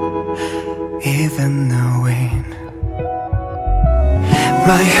without even knowing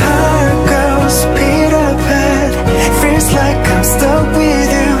My heart goes beat up and feels like I'm stuck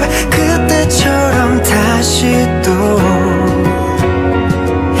with you 그때처럼 다시 또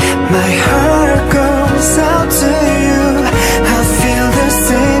My heart goes out to you I feel the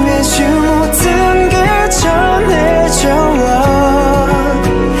same as you 모든 게 전해져와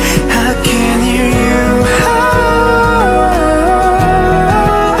I can hear you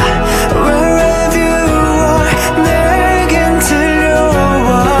wherever you are 내겐 들려와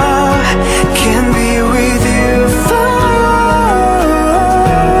Can be with you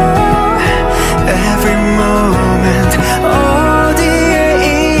every moment 어디에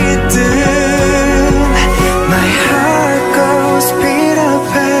있든 My heart goes beat up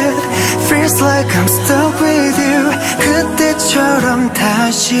and feels like I'm stuck with you 그때처럼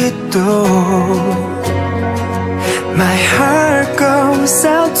다시 또 My heart goes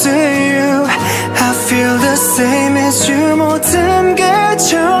out to you I feel the same as you 모든 게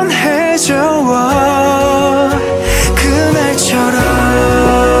전해져와 그날처럼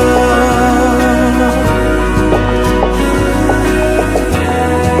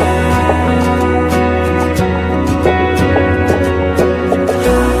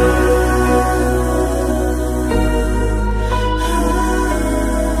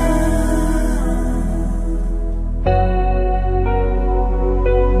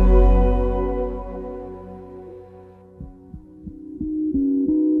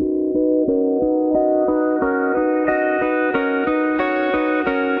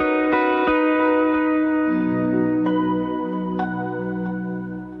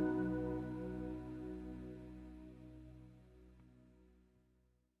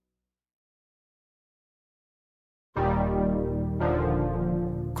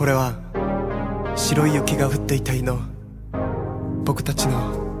これは白い雪が降っていた日の僕たちの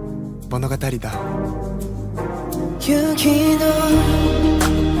物語だ雪の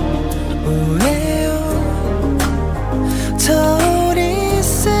上を通り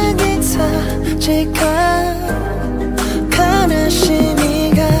過ぎた時間悲しみ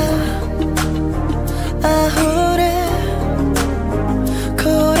が溢れこ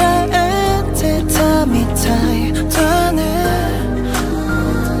らえてたみたいだね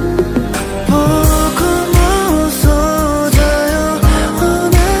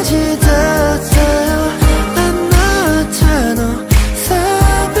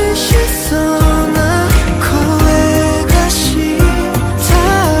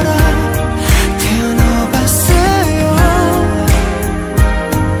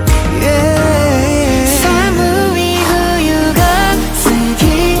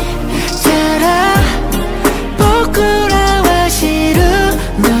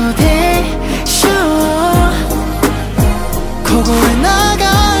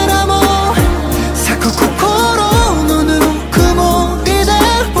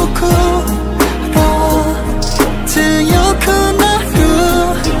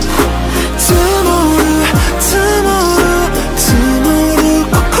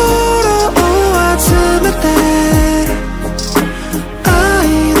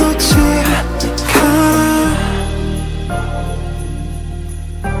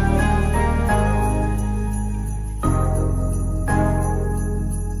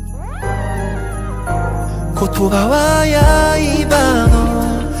言葉は刃の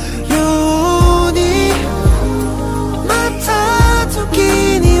ようにまた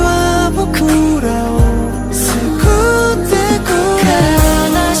時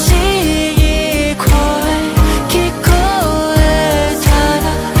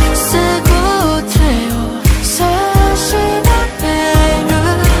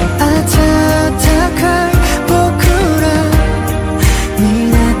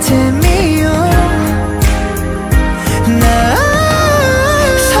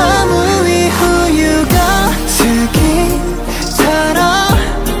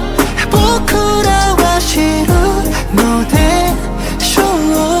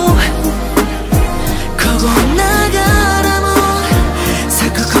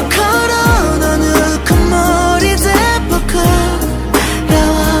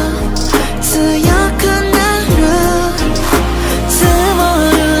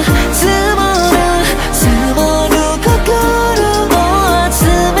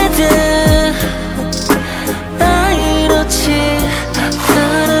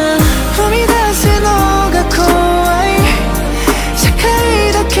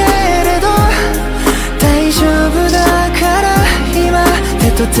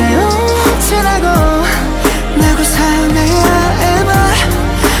그때 언제라고 나고 살아내야 해봐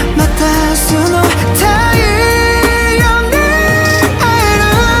맞닿을 수는 다이없는 이름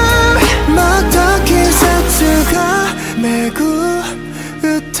어떻게 사투가 매구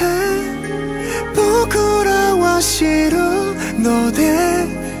끝에 부끄러워 싫어 너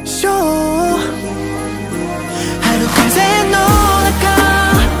대쇼 하루까지 놀아가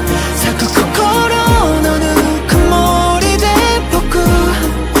자꾸 코코로 너는 금몰이 돼 벗고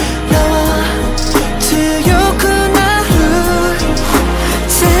나와 지옥은 하루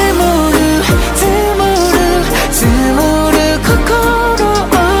스모르 코코로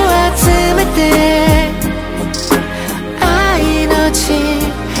아침에 때 아이 너지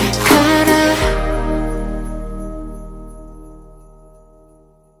가라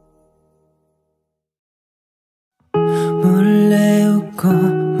몰래 웃고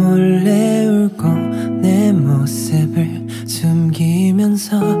몰래 울고 내 모습을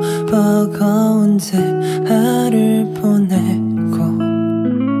숨기면서 버거운 하루를 보내고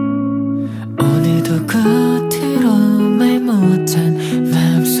오늘도 겉으로 말 못한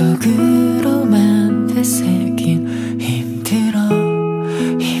마음속으로만 되새긴 힘들어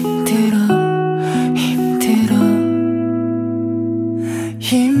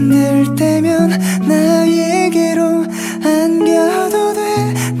힘들 때면 나에게로 안겨도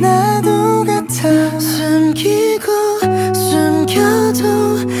돼 나도 같아 숨기고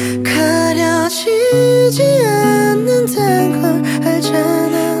숨겨도 가려지지 않는다는 걸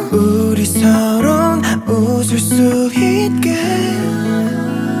알잖아 우리 서로 웃을 수 있게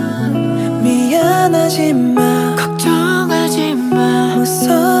미안하지 마 걱정하지 마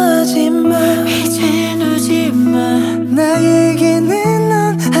무서워하지 마 이젠 울지 마 나에게는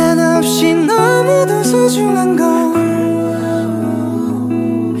넌 한없이 너무도 소중한 걸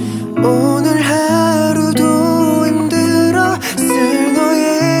오늘 하루도 힘들어 쓸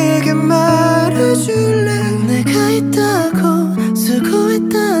너에게 말해줄래 내가 있다고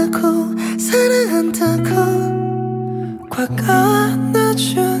수고했다고 사랑한다고 꽉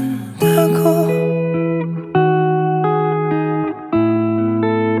안아준다고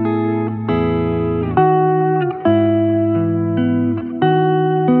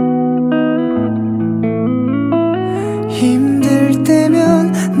힘들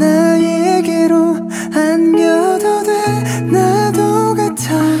때면 나에게로 안겨도 돼 나도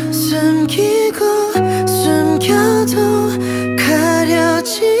같아 숨기고 숨겨도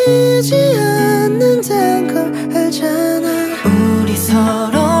가려지지 않는다는 걸 알잖아 우리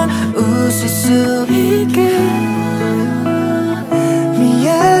서로 웃을 수 있게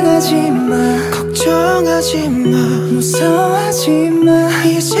미안하지 마 걱정하지 마 무서워하지 마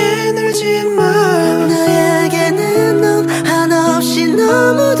이젠 울지 마 나에게는 넌 한없이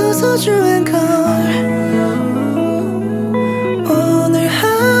너무도 소중한 걸 오늘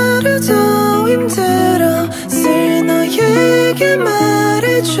하루도 힘들어 쓸 너에게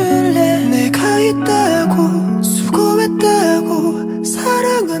말해줄래 내가 있다고 수고했다고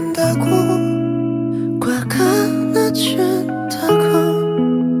사랑한다고 꽉 안아줄래